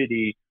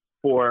opportunity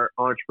for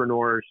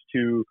entrepreneurs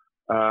to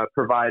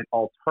provide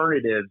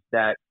alternatives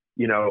that,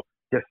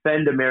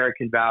 defend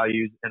American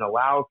values and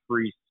allow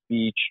free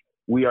speech.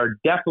 We are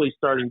definitely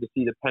starting to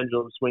see the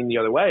pendulum swing the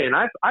other way. And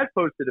I've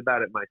posted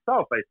about it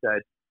myself. I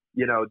said,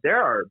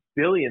 there are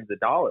billions of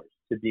dollars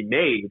to be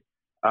made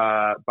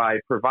by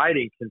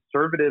providing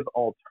conservative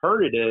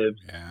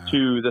alternatives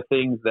to the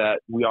things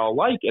that we all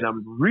like. And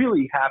I'm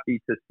really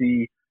happy to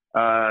see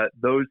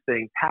those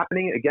things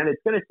happening. Again,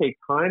 it's going to take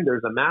time.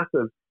 There's a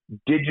massive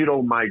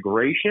digital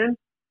migration.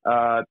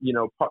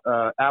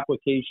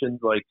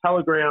 Applications like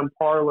Telegram,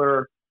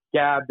 Parler,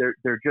 Gab,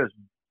 they're just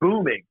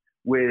booming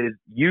with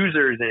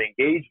users and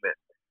engagement.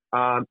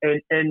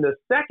 And the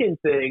second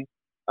thing,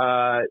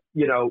 I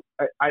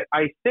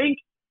think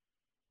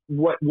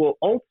what will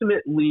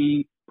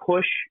ultimately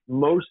push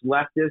most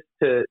leftists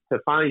to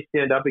finally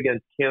stand up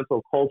against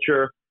cancel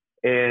culture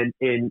and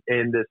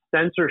the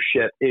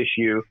censorship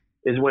issue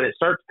is when it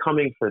starts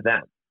coming for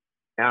them.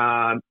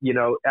 As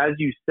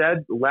you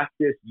said,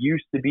 leftists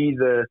used to be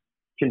the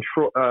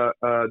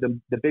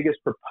biggest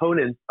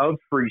proponents of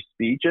free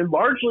speech, and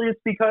largely it's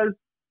because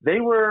they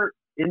were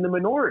in the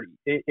minority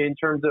in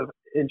terms of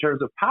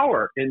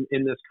power in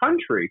this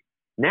country.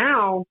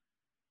 Now,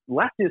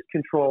 leftists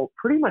control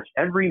pretty much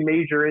every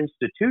major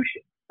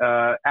institution.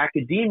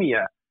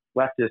 academia,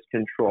 leftist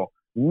control,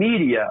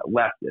 media,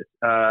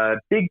 leftist,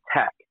 big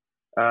tech,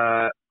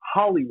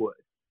 Hollywood.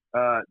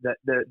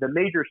 The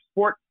major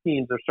sports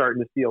teams are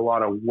starting to see a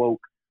lot of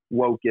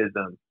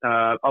wokeism.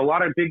 A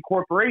lot of big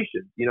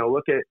corporations,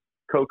 look at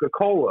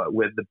Coca-Cola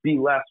with the Be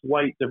Less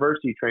White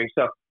diversity training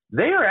stuff.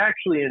 They are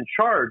actually in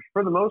charge,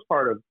 for the most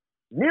part, of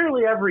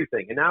nearly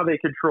everything. And now they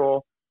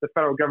control the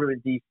federal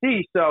government,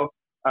 D.C. So,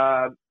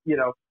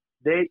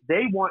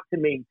 they want to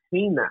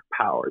maintain that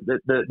power.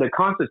 The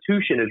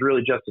Constitution is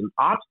really just an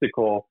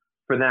obstacle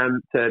for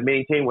them to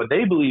maintain what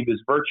they believe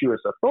is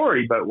virtuous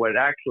authority. But what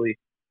actually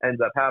ends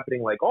up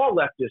happening, like all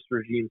leftist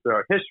regimes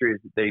throughout history,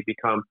 is that they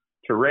become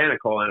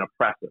tyrannical and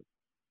oppressive.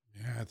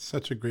 Yeah, it's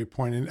such a great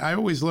point. And I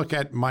always look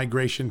at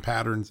migration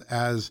patterns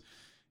as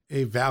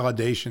a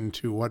validation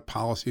to what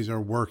policies are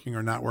working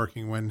or not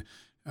working. When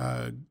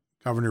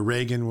Governor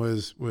Reagan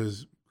was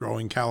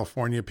growing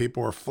California,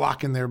 people were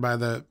flocking there by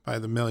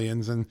the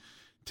millions. And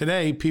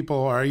today,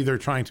 people are either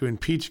trying to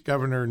impeach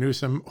Governor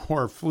Newsom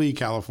or flee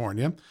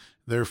California.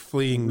 They're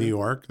fleeing New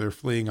York. They're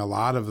fleeing a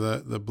lot of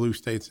the blue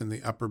states in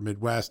the upper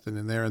Midwest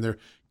and they're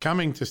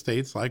coming to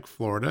states like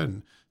Florida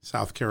and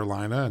South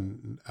Carolina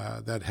and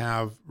that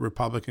have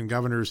Republican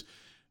governors.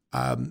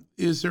 I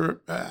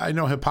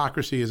know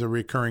hypocrisy is a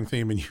recurring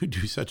theme, and you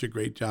do such a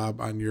great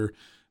job on your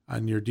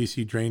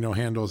DC Drano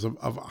handles of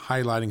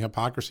highlighting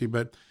hypocrisy,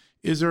 but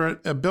is there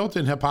a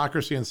built-in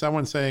hypocrisy in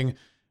someone saying,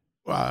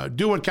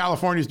 do what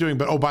California's doing,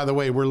 but, oh, by the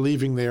way, we're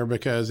leaving there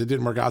because it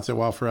didn't work out so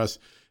well for us?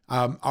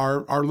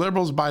 Are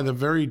liberals, by the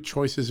very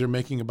choices they're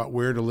making about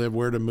where to live,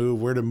 where to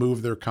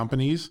move their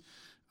companies,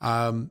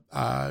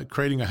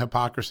 creating a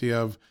hypocrisy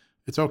of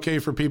it's okay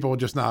for people,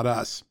 just not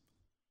us?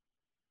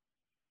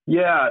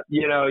 Yeah,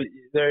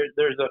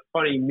 there's a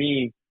funny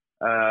meme.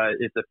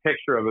 It's a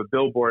picture of a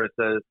billboard. It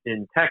says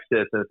in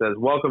Texas, and it says,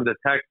 "Welcome to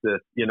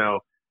Texas."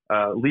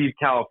 Leave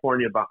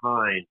California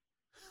behind.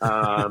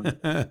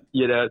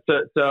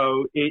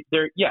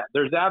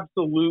 There's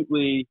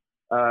absolutely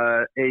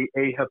a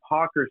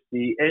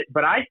hypocrisy,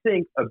 but I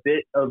think a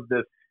bit of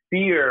the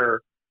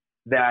fear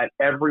that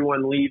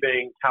everyone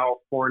leaving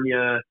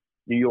California,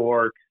 New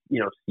York,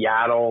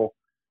 Seattle,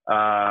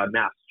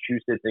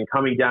 Massachusetts, and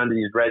coming down to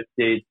these red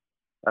states,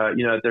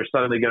 they're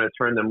suddenly going to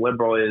turn them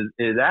liberal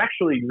is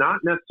actually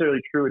not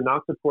necessarily true and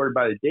not supported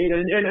by the data.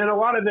 And a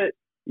lot of it,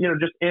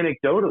 just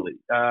anecdotally,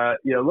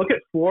 look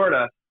at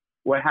Florida,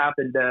 what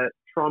happened.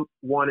 Trump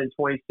won in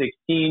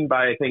 2016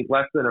 by, I think,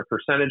 less than a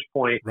percentage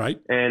point. Right.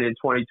 And in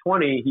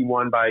 2020, he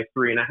won by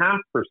 3.5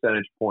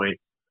 percentage points.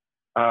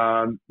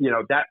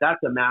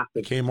 That's a massive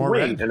became swing. More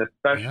red. And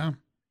especially,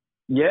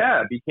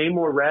 became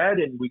more red.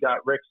 And we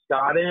got Rick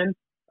Scott in.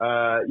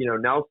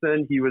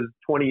 Nelson, he was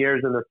 20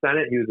 years in the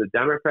Senate. He was a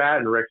Democrat,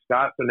 and Rick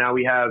Scott. So now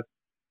we have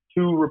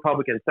 2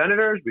 Republican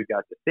senators. We've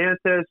got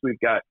DeSantis. We've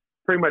got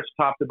pretty much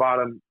top to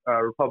bottom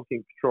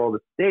Republican control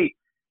of the state.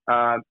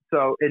 And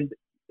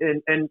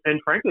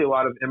frankly, a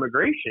lot of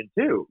immigration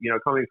too.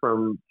 Coming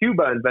from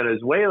Cuba and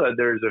Venezuela,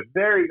 there's a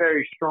very,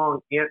 very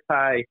strong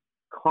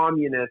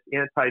anti-communist,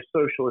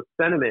 anti-socialist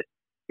sentiment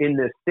in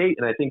this state,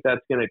 and I think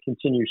that's going to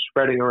continue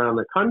spreading around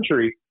the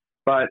country.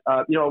 But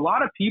a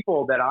lot of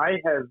people that I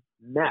have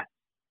met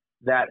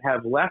that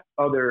have left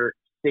other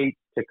states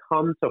to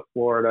come to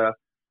Florida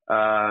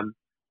are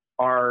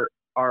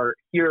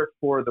here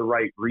for the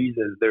right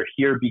reasons. They're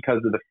here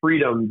because of the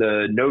freedom,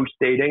 the no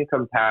state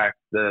income tax,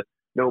 the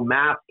no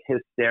mask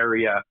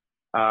hysteria.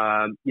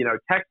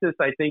 Texas,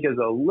 I think, is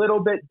a little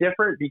bit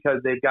different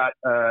because they've got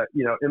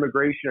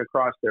immigration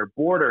across their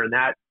border, and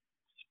that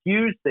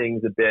skews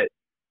things a bit.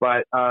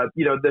 But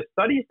the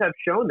studies have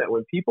shown that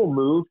when people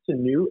move to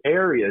new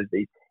areas,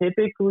 they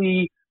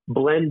typically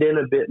blend in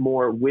a bit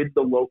more with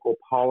the local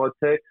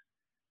politics.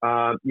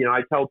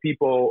 I tell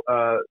people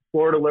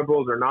Florida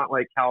liberals are not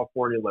like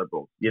California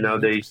liberals.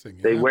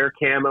 They wear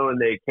camo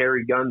and they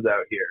carry guns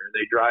out here and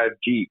they drive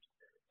Jeeps.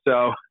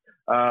 So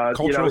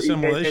cultural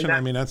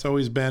assimilation. That's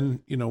always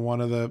been one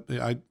of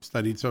I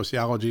studied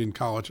sociology in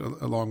college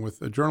along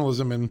with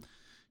journalism, and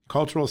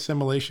cultural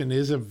assimilation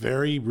is a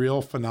very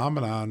real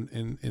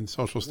phenomenon in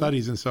social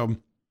studies. And so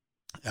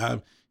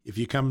if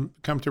you come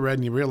to red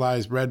and you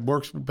realize red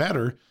works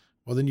better,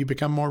 well, then you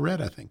become more red,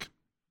 I think.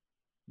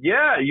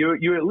 Yeah,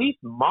 you at least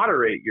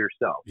moderate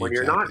yourself when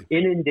you're not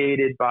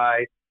inundated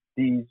by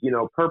these,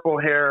 purple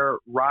hair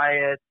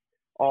riots,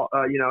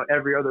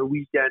 every other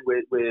weekend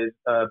with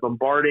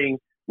bombarding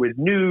with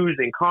news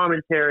and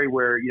commentary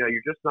where,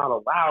 you're just not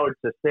allowed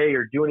to say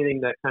or do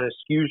anything that kind of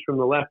skews from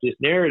the leftist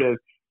narrative.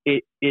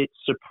 It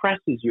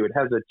suppresses you. It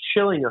has a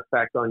chilling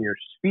effect on your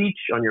speech,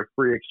 on your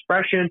free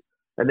expression.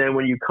 And then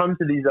when you come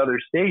to these other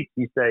states,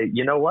 you say,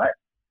 you know what?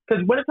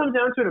 Because when it comes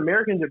down to it,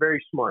 Americans are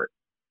very smart.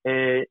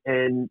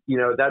 And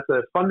that's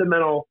a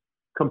fundamental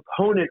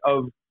component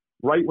of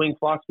right-wing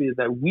philosophy, is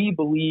that we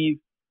believe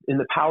in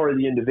the power of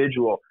the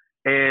individual.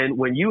 And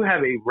when you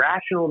have a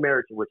rational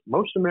American, which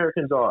most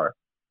Americans are,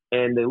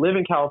 and they live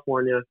in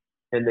California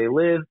and they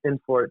live in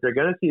Florida, they're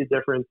going to see a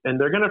difference, and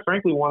they're going to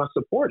frankly want to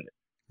support it.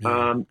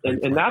 And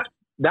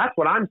that's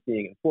what I'm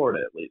seeing in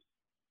Florida, at least.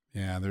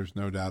 Yeah, there's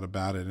no doubt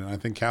about it. And I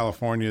think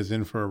California is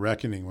in for a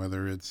reckoning,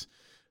 whether it's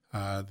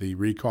the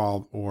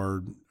recall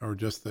or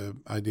just the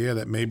idea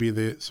that maybe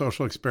the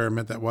social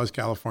experiment that was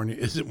California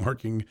isn't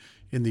working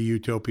in the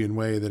utopian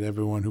way that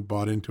everyone who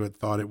bought into it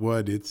thought it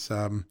would. It's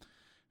going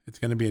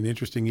to be an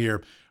interesting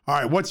year. All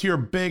right, what's your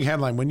big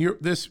headline when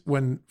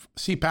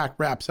CPAC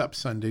wraps up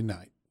Sunday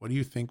night? What do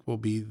you think will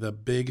be the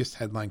biggest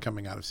headline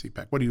coming out of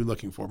CPAC? What are you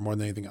looking for more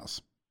than anything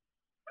else?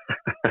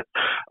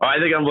 I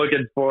think I'm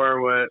looking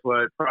for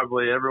what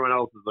probably everyone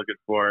else is looking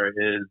for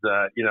is,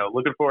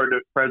 looking forward to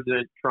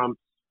President Trump's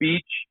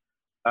speech,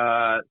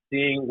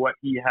 seeing what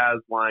he has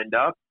lined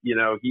up.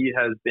 He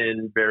has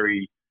been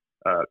very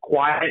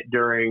quiet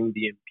during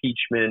the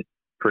impeachment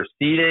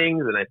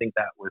proceedings, and I think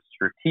that was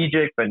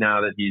strategic. But now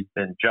that he's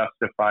been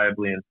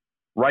justifiably and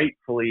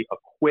rightfully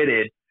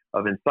acquitted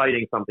of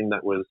inciting something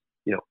that was,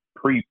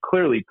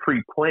 clearly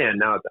pre-planned,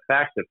 now that the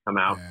facts have come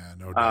out. Yeah,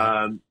 no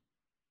doubt.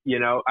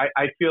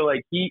 I feel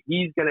like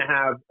he's going to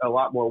have a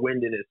lot more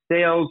wind in his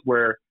sails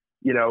where,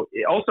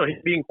 also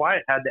his being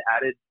quiet had the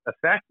added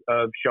effect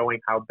of showing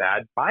how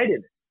bad Biden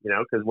is,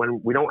 because when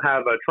we don't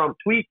have a Trump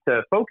tweet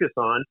to focus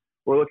on,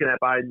 we're looking at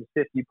Biden's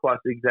 50 plus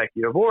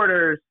executive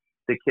orders,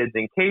 the kids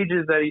in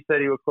cages that he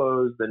said he would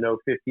close, the no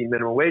 15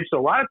 minimum wage. So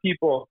a lot of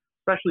people,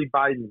 especially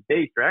Biden's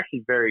base, are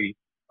actually very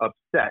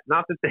upset.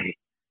 Not that they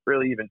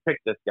really even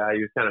picked this guy.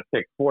 He was kind of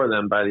picked for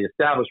them by the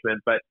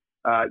establishment, but,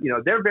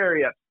 they're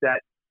very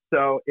upset.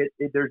 So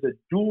there's a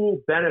dual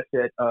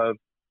benefit of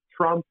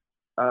Trump,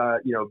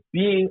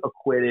 being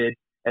acquitted,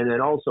 and then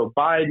also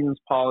Biden's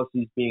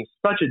policies being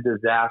such a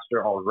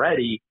disaster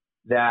already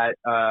that,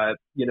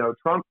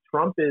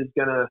 Trump is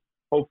going to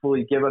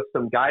hopefully give us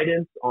some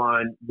guidance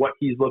on what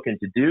he's looking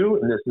to do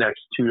in this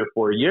next 2 to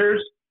 4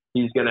 years.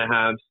 He's going to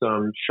have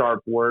some sharp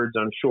words,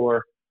 I'm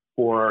sure,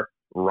 for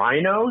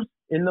rhinos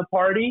in the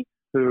party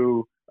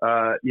who,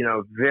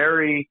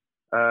 very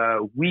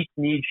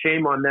weak-kneed,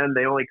 shame on them.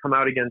 They only come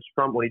out against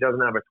Trump when he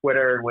doesn't have a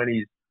Twitter and when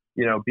he's,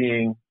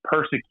 being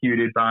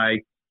persecuted by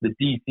the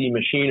DC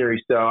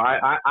machinery. So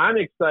I'm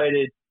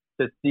excited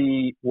to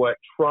see what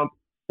Trump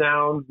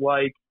sounds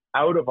like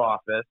out of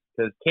office,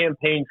 because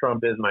campaign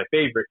Trump is my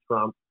favorite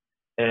Trump,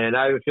 and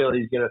I feel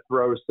he's going to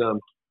throw some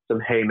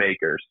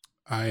haymakers.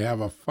 I have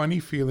a funny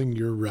feeling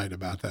you're right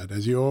about that,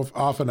 as you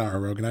often are,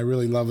 Rogan. I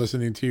really love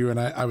listening to you, and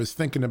I was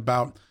thinking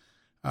about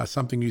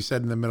something you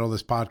said in the middle of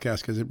this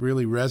podcast, because it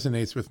really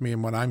resonates with me.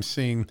 And what I'm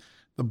seeing,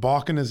 the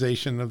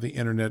balkanization of the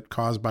internet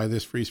caused by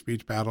this free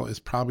speech battle is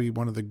probably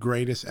one of the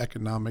greatest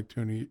economic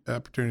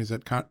opportunities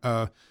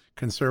that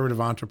conservative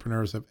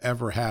entrepreneurs have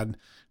ever had.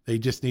 They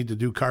just need to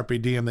do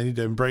carpe diem. They need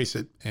to embrace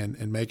it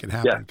and make it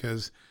happen,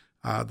 because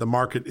the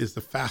market is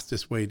the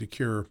fastest way to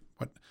cure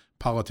what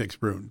politics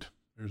ruined.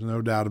 There's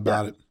no doubt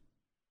about it.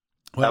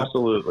 Well,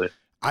 absolutely.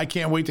 I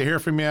can't wait to hear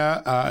from you.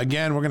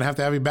 Again, we're going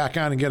to have you back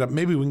on and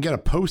maybe we can get a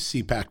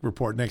post-CPAC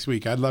report next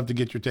week. I'd love to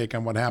get your take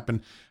on what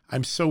happened.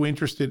 I'm so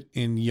interested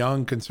in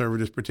young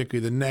conservatives,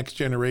 particularly the next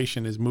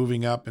generation is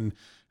moving up, and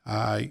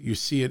you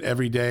see it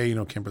every day.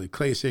 Kimberly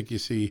Klacik, you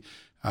see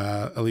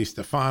Elise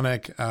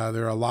Stefanik.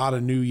 There are a lot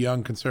of new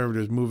young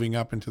conservatives moving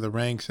up into the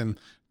ranks, and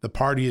the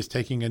party is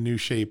taking a new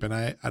shape. And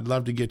I'd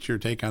love to get your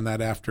take on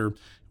that after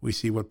we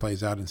see what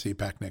plays out in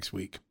CPAC next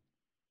week.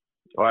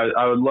 Well,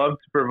 I would love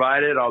to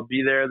provide it. I'll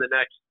be there the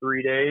next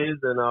 3 days,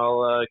 and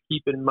I'll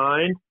keep in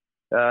mind,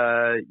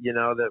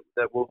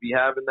 that we'll be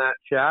having that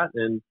chat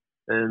and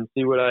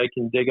see what I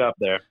can dig up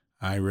there.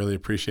 I really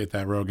appreciate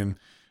that, Rogan.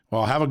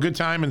 Well, have a good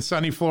time in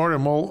sunny Florida,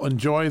 and we'll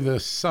enjoy the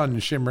sun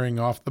shimmering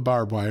off the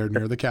barbed wire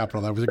near the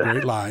Capitol. That was a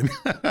great line.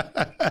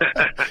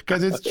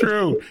 Because it's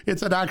true.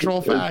 It's an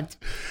actual fact.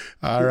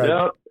 All right.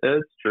 Yep,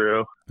 it's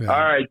true. Yeah. All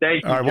right.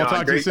 Thank you, All right, we'll John.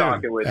 talk Great to you soon.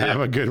 Talking with you. Have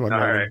a good one, All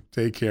Rogan. right.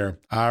 Take care.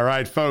 All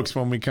right, folks,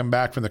 when we come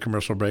back from the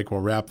commercial break,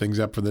 we'll wrap things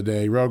up for the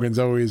day. Rogan's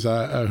always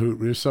a hoot.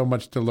 There's so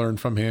much to learn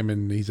from him,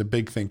 and he's a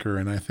big thinker,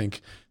 and I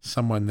think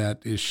someone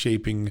that is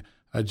shaping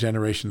a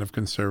generation of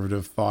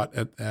conservative thought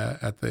at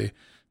the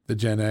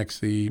Gen X,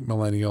 the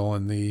millennial,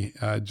 and the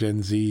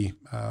Gen Z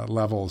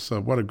levels. So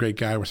what a great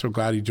guy. We're so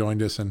glad he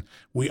joined us, and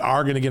we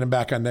are going to get him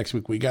back on next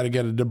week. We got to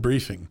get a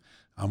debriefing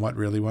on what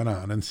really went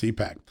on in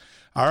CPAC.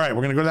 All right,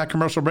 we're going to go to that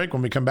commercial break.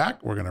 When we come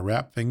back, we're going to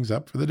wrap things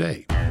up for the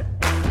day.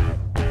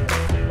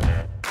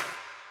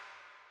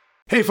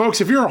 Hey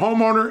folks, if you're a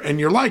homeowner and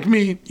you're like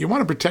me, you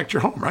want to protect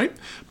your home, right?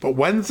 But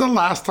when's the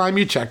last time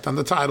you checked on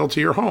the title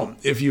to your home?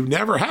 If you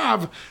never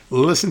have,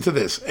 listen to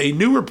this. A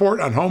new report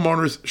on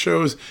homeowners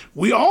shows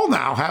we all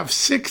now have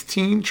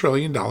 $16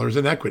 trillion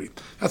in equity.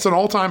 That's an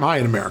all-time high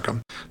in America.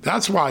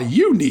 That's why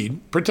you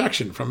need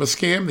protection from a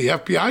scam the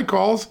FBI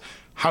calls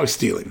house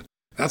stealing.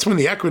 That's when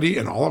the equity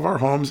in all of our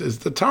homes is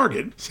the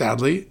target,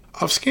 sadly,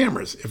 of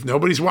scammers. If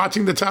nobody's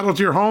watching the title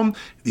to your home,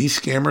 these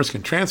scammers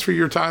can transfer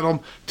your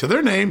title to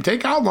their name,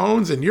 take out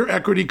loans, and your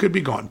equity could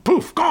be gone.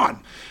 Poof,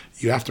 gone.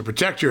 You have to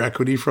protect your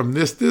equity from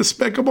this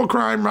despicable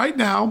crime right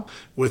now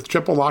with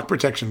triple lock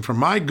protection from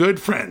my good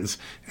friends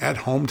at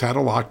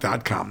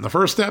HomeTitleLock.com. The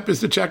first step is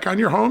to check on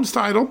your home's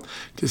title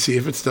to see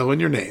if it's still in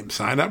your name.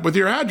 Sign up with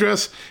your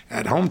address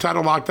at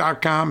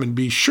HomeTitleLock.com and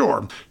be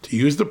sure to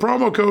use the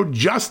promo code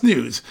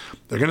JUSTNEWS.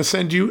 They're going to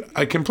send you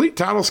a complete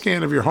title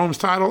scan of your home's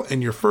title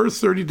and your first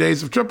 30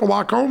 days of triple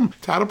lock home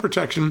title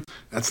protection.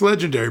 That's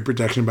legendary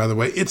protection, by the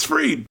way. It's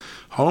free.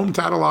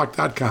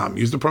 HomeTitleLock.com.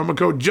 Use the promo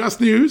code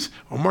JUSTNEWS.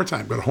 One more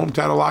time, go to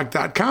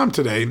HomeTitleLock.com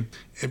today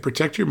and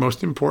protect your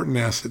most important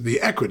asset,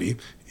 the equity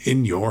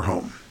in your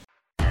home.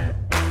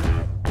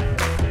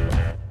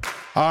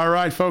 All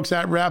right, folks,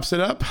 that wraps it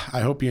up.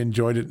 I hope you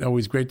enjoyed it.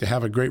 Always great to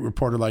have a great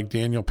reporter like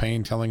Daniel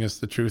Payne telling us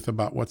the truth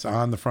about what's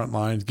on the front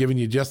lines, giving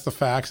you just the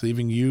facts,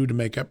 leaving you to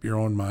make up your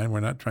own mind.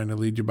 We're not trying to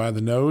lead you by the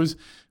nose.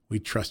 We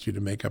trust you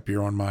to make up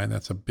your own mind.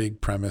 That's a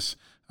big premise,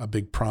 a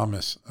big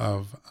promise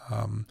of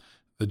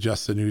the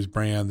Just the News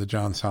brand, the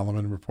John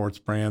Solomon Reports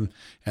brand.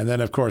 And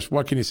then, of course,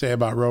 what can you say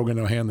about Rogan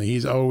O'Handley?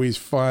 He's always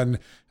fun,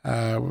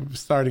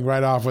 starting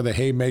right off with a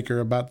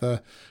haymaker about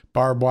the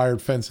barbed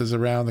wired fences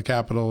around the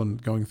Capitol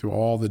and going through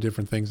all the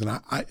different things.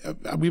 And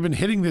we've been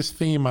hitting this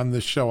theme on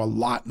this show a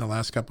lot in the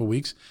last couple of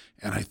weeks,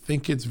 and I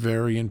think it's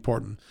very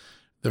important.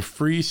 The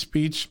free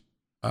speech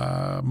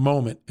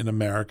moment in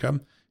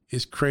America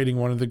is creating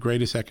one of the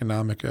greatest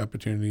economic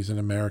opportunities in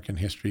American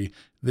history.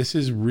 This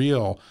is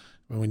real.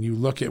 When you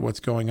look at what's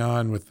going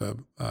on with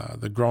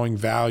the growing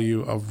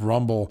value of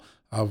Rumble,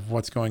 of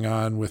what's going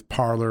on with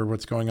Parler,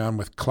 what's going on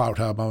with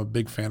CloutHub. I'm a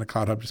big fan of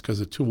CloutHub just because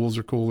the tools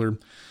are cooler.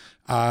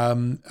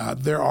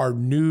 There are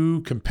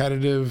new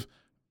competitive,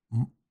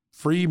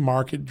 free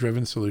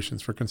market-driven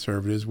solutions for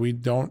conservatives.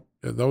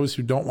 Those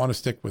who don't want to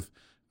stick with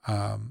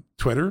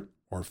Twitter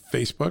or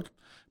Facebook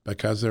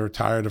because they're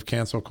tired of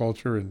cancel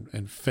culture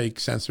and fake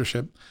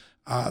censorship.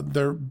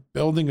 They're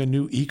building a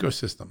new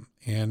ecosystem,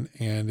 and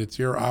it's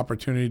your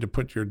opportunity to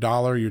put your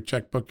dollar, your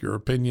checkbook, your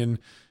opinion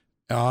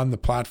on the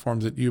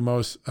platforms that you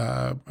most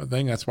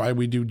think. That's why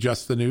we do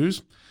Just the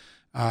News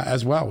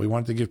as well. We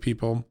wanted to give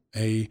people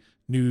a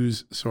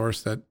news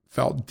source that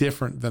felt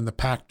different than the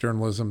pack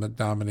journalism that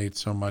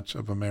dominates so much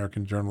of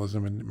American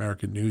journalism and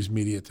American news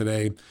media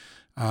today.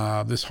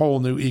 This whole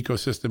new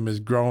ecosystem is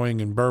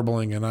growing and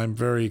burbling, and I'm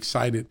very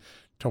excited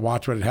to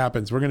watch what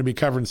happens. We're going to be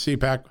covering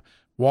CPAC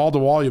wall to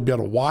wall. You'll be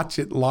able to watch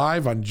it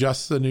live on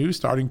Just the News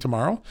starting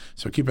tomorrow.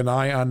 So keep an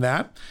eye on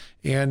that.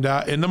 And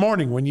in the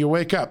morning when you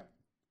wake up,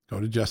 go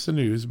to Just the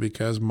News,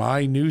 because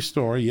my news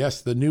story,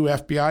 yes, the new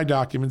FBI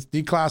documents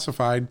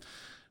declassified,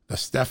 the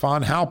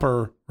Stefan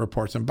Halper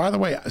reports. And by the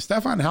way,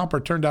 Stefan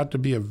Halper turned out to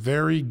be a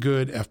very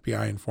good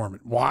FBI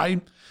informant.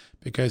 Why?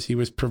 Because he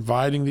was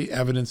providing the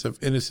evidence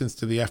of innocence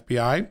to the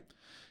FBI,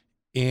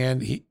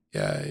 and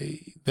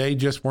they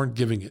just weren't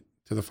giving it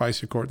to the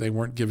FISA court. They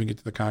weren't giving it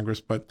to the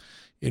Congress. But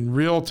in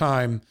real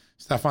time,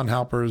 Stefan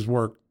Halper's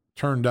work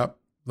turned up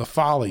the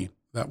folly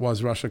that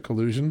was Russia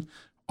collusion.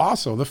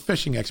 Also, the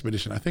fishing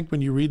expedition. I think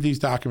when you read these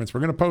documents,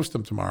 we're going to post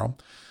them tomorrow.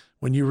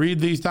 When you read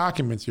these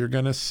documents, you're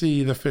going to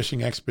see the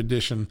fishing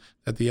expedition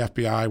that the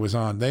FBI was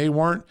on. They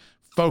weren't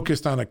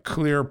focused on a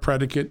clear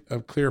predicate, a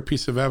clear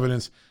piece of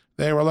evidence.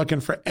 They were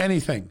looking for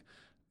anything,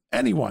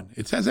 anyone.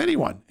 It says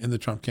anyone in the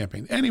Trump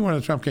campaign, anyone in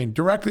the Trump campaign,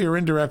 directly or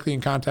indirectly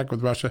in contact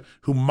with Russia,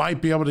 who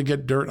might be able to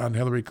get dirt on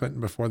Hillary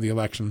Clinton before the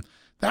election.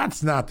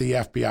 That's not the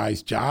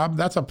FBI's job.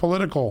 That's a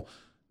political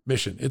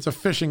mission. It's a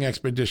fishing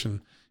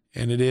expedition.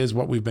 And it is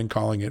what we've been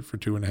calling it for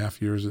 2.5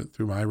 years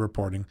through my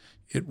reporting.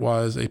 It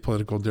was a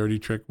political dirty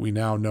trick. We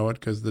now know it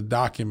because the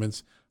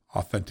documents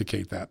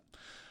authenticate that.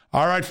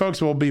 All right,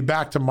 folks, we'll be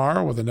back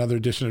tomorrow with another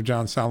edition of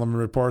John Solomon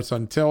Reports.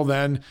 Until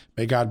then,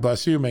 may God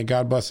bless you. May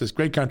God bless this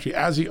great country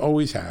as he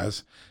always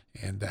has.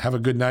 And have a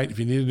good night. If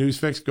you need a news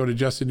fix, go to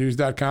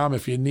justthenews.com.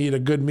 If you need a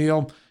good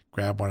meal,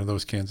 grab one of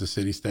those Kansas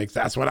City steaks.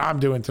 That's what I'm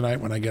doing tonight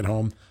when I get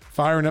home.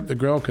 Firing up the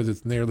grill because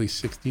it's nearly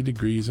 60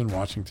 degrees in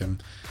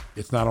Washington.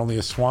 It's not only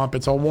a swamp,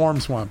 it's a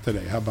warm swamp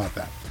today. How about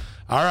that?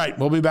 All right,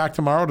 we'll be back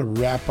tomorrow to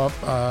wrap up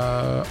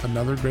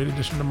another great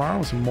edition tomorrow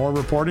with some more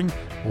reporting.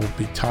 We'll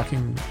be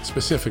talking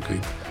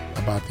specifically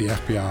about the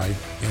FBI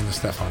and the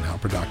Stefan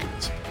Halper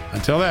documents.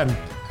 Until then,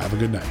 have a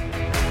good night.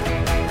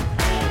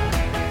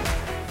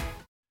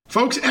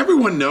 Folks,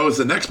 everyone knows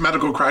the next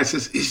medical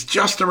crisis is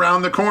just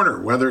around the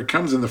corner, whether it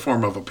comes in the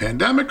form of a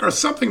pandemic or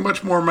something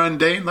much more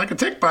mundane like a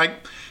tick bite.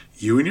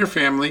 You and your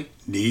family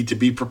need to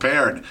be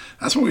prepared.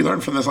 That's what we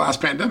learned from this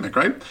last pandemic,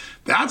 right?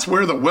 That's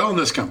where the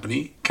Wellness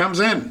Company comes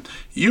in.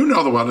 You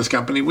know the Wellness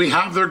Company. We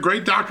have their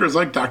great doctors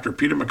like Dr.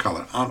 Peter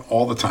McCullough on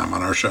all the time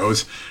on our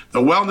shows. The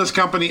Wellness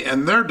Company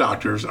and their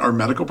doctors are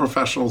medical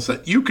professionals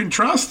that you can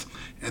trust,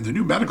 and the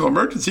new medical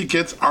emergency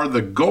kits are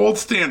the gold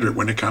standard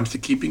when it comes to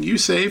keeping you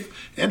safe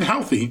and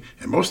healthy,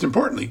 and most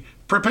importantly,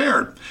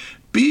 prepared.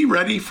 Be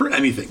ready for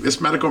anything. This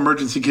medical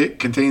emergency kit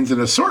contains an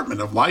assortment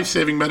of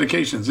life-saving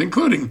medications,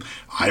 including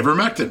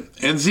ivermectin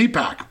and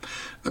Z-Pak.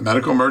 The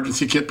medical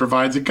emergency kit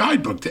provides a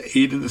guidebook to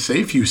aid in the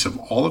safe use of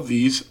all of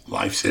these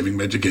life-saving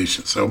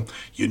medications, so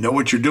you know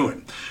what you're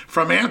doing.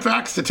 From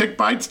anthrax to tick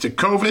bites to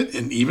COVID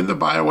and even the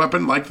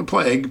bioweapon like the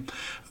plague,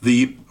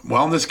 The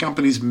wellness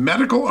company's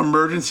medical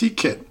emergency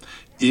kit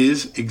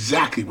is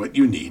exactly what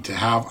you need to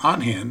have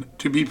on hand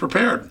to be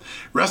prepared.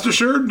 Rest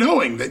assured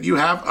knowing that you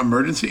have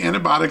emergency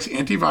antibiotics,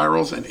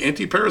 antivirals, and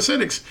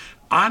antiparasitics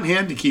on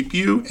hand to keep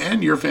you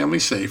and your family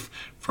safe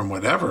from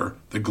whatever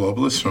the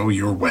globalists throw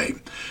your way.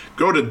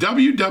 Go to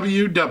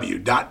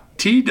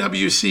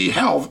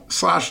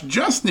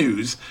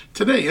www.twchealth/justnews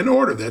today and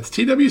order. That's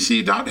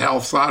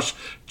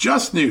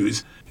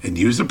twc.health/justnews and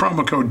use the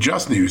promo code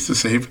JUSTNEWS to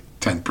save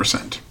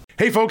 10%.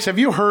 Hey folks, have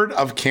you heard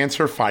of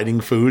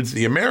cancer-fighting foods?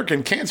 The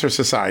American Cancer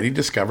Society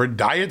discovered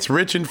diets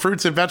rich in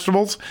fruits and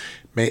vegetables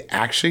may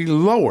actually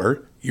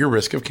lower your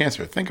risk of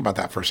cancer. Think about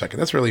that for a second.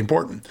 That's really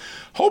important.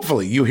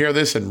 Hopefully you hear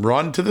this and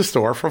run to the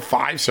store for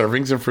 5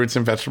 servings of fruits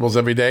and vegetables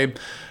every day.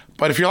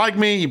 But if you're like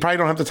me, you probably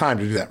don't have the time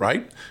to do that,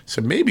 right?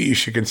 So maybe you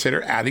should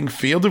consider adding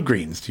Field of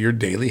Greens to your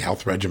daily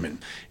health regimen.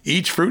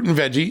 Each fruit and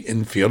veggie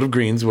in Field of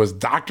Greens was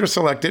doctor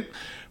selected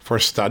for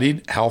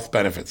studied health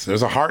benefits.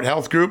 There's a heart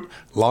health group,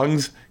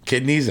 lungs,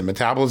 kidneys, and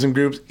metabolism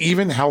groups,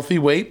 even healthy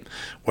weight.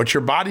 What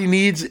your body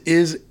needs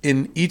is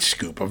in each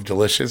scoop of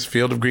delicious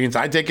Field of Greens.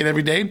 I take it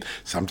every day.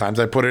 Sometimes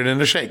I put it in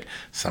a shake.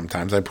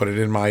 Sometimes I put it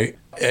in my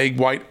egg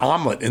white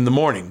omelet in the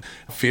morning.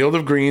 Field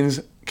of Greens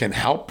can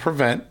help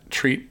prevent,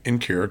 treat, and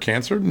cure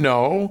cancer?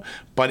 No,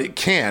 but it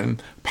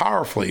can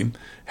powerfully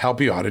help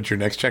you out at your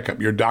next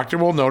checkup. Your doctor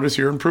will notice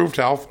your improved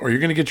health or you're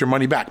going to get your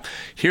money back.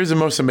 Here's the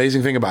most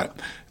amazing thing about it.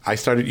 I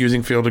started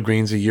using Field of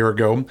Greens a year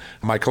ago.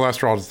 My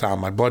cholesterol is down,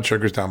 my blood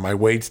sugar is down, my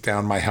weight's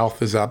down, my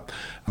health is up,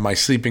 my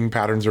sleeping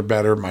patterns are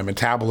better, my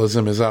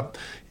metabolism is up.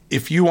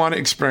 If you want to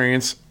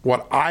experience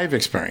what I've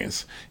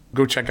experienced,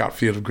 go check out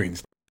Field of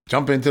Greens.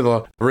 Jump into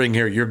the ring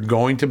here. You're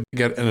going to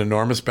get an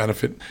enormous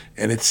benefit.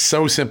 And it's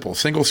so simple.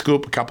 Single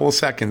scoop, a couple of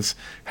seconds,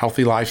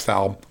 healthy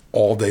lifestyle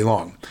all day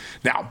long.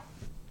 Now,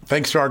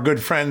 thanks to our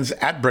good friends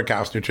at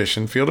Brickhouse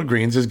Nutrition, Field of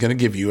Greens is going to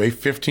give you a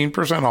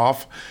 15%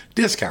 off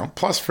discount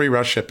plus free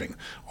rush shipping.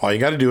 All you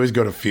got to do is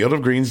go to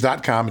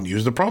fieldofgreens.com and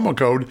use the promo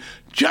code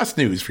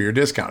JUSTNEWS for your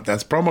discount.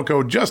 That's promo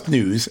code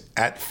JUSTNEWS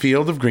at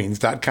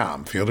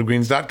fieldofgreens.com.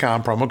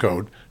 Fieldofgreens.com, promo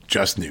code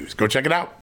JUSTNEWS. Go check it out.